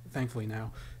 thankfully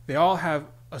now, they all have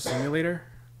a simulator.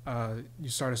 You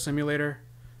start a simulator,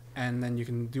 and then you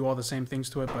can do all the same things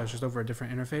to it, but it's just over a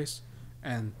different interface,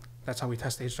 and that's how we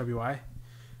test HWI.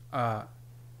 But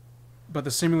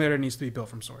the simulator needs to be built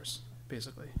from source,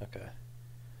 basically. Okay.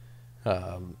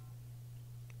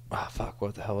 Fuck,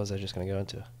 what the hell was I just going to go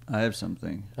into? I have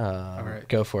something. All right.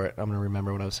 Go for it. I'm going to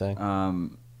remember what I was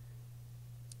saying.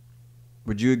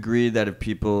 Would you agree that if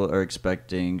people are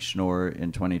expecting Schnorr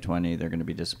in 2020, they're going to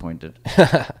be disappointed?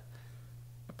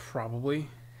 Probably.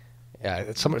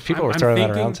 Yeah, people were throwing that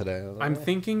around today. I'm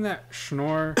thinking that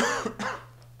Schnorr,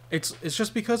 it's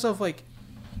just because of like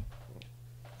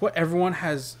what everyone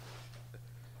has.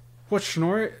 What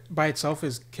Schnorr by itself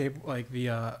is capable, like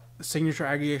the signature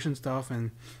aggregation stuff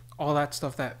and all that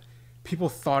stuff that people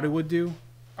thought it would do,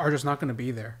 are just not going to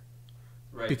be there.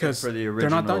 Right. Because for the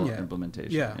original they're not done yet.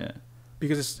 Implementation. Yeah.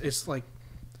 Because it's like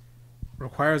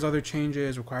requires other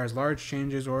changes, requires large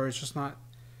changes, or it's just not.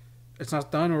 It's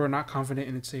not done, or we're not confident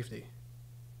in its safety.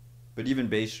 But even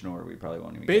base Schnorr, we probably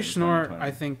won't even Base get in Schnorr, 2020.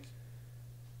 I think.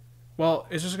 Well,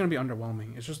 it's just going to be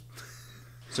underwhelming. It's just.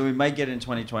 So we might get it in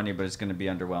 2020, but it's going to be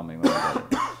underwhelming when we get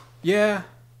it. Yeah.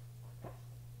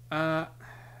 I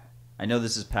know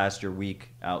this is past your week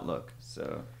outlook,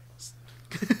 so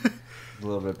a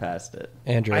little bit past it.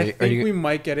 Andrew, I think we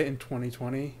might get it in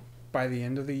 2020 by the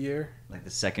end of the year. Like the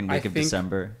second week of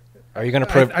December. are you going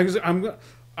to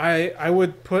I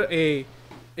would put a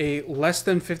less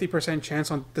than 50%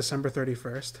 chance on December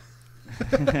 31st.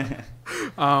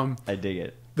 I dig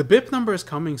it. The BIP number is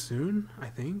coming soon, I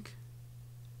think.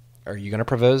 Are you going to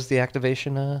propose the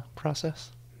activation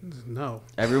process? No.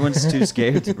 Everyone's too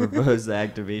scared to propose the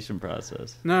activation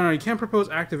process. No, you can't propose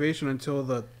activation until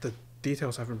the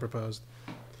details have been proposed.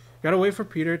 You gotta wait for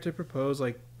Peter to propose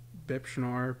like BIP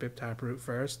Schnorr, BIP Taproot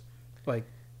first. Like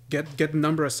get the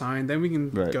number assigned, then we can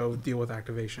go deal with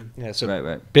activation. Yeah, so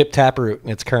Right. BIP Taproot in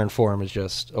its current form is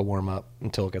just a warm-up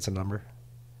until it gets a number?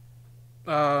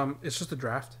 It's just a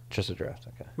draft. Just a draft,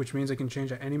 okay. Which means it can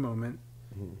change at any moment.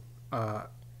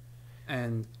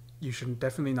 And you should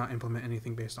definitely not implement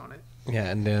anything based on it. Yeah,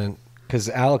 and then, because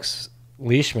Alex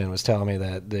Leishman was telling me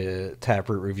that the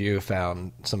Taproot review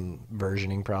found some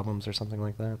versioning problems or something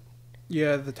like that.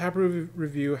 Yeah, the Taproot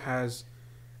Review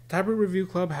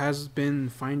Club has been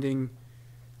finding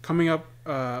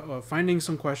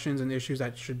some questions and issues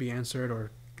that should be answered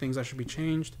or things that should be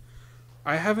changed.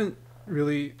 I haven't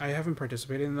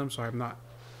participated in them, so I'm not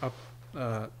up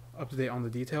to date on the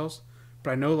details.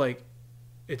 But I know like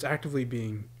the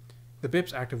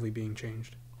BIP's actively being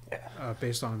changed,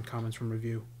 based on comments from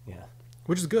review. Yeah,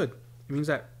 which is good. It means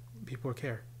that people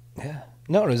care. Yeah.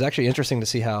 No, it was actually interesting to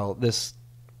see how this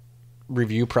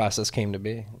review process came to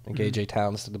be. Like AJ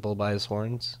Towns did the bull by its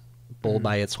horns,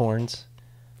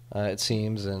 it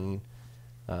seems, and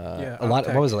a lot.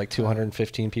 What was it, like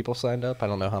 215 people signed up? I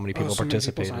don't know how many people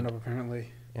participated. Many people signed up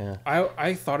apparently. Yeah.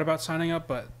 I thought about signing up,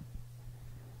 but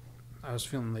I was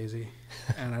feeling lazy,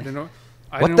 and I didn't know.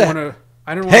 I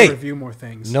didn't want to review more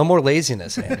things. No more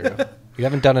laziness, Andrew. You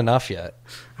haven't done enough yet.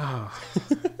 Oh.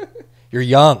 You're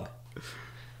young.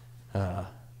 No,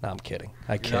 I'm kidding.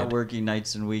 I kid. You're not working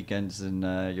nights and weekends in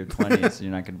your 20s, so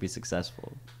you're not going to be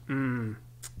successful.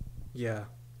 Yeah.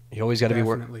 You always got to be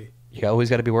working. You always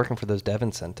got to be working for those dev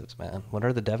incentives, man. What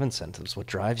are the dev incentives? What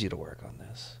drives you to work on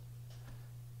this?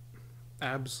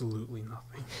 Absolutely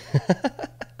nothing.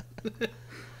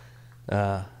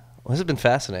 Well, this has been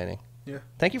fascinating. Yeah.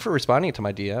 Thank you for responding to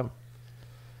my DM.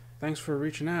 Thanks for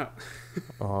reaching out.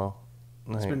 Oh,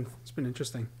 It's been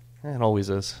interesting. it always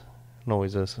is. It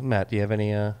always is. Matt, do you have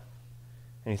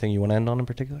anything you want to end on in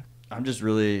particular? I'm just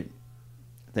really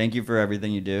thank you for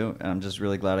everything you do, and I'm just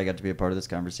really glad I got to be a part of this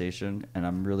conversation, and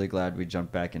I'm really glad we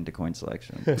jumped back into coin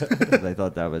selection. I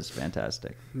thought that was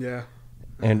fantastic. Yeah.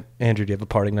 And Andrew, do you have a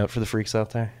parting note for the freaks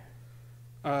out there?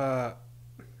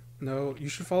 No, you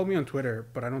should follow me on Twitter,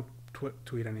 but I don't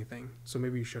tweet anything, so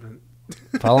maybe you shouldn't.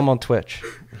 Follow him on Twitch.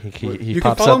 He you can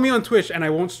pops follow up. me on Twitch, and I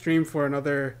won't stream for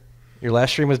another Your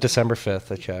last stream was December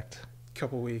 5th, I checked.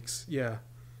 couple weeks. Yeah,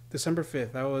 December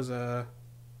 5th. That was a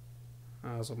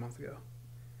month ago.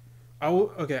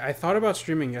 I thought about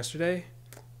streaming yesterday,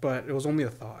 but it was only a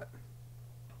thought.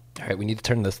 All right, we need to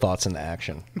turn those thoughts into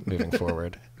action moving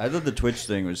forward. I thought the Twitch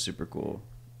thing was super cool.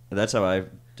 That's how I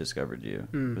discovered you.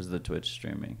 Was the Twitch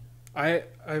streaming. I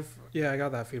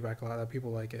got that feedback a lot, that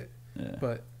people like it. Yeah.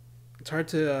 But it's hard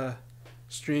to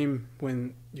stream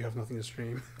when you have nothing to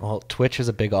stream. Well, Twitch is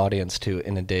a big audience to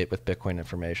inundate with Bitcoin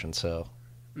information, so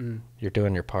you're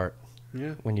doing your part.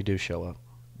 Yeah. When you do show up.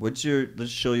 Let's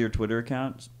show your Twitter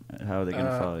account. How are they going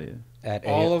to follow you?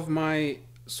 All of my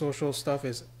social stuff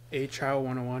is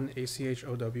achow101,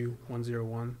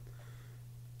 ACHOW101.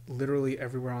 Literally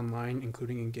everywhere online,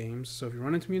 including in games. So if you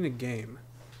run into me in a game,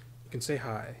 you can say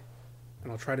hi,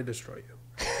 and I'll try to destroy you.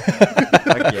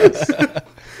 Yes.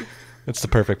 That's the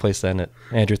perfect place to end it.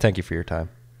 Andrew, thank you for your time.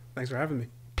 Thanks for having me.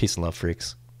 Peace and love,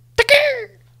 freaks.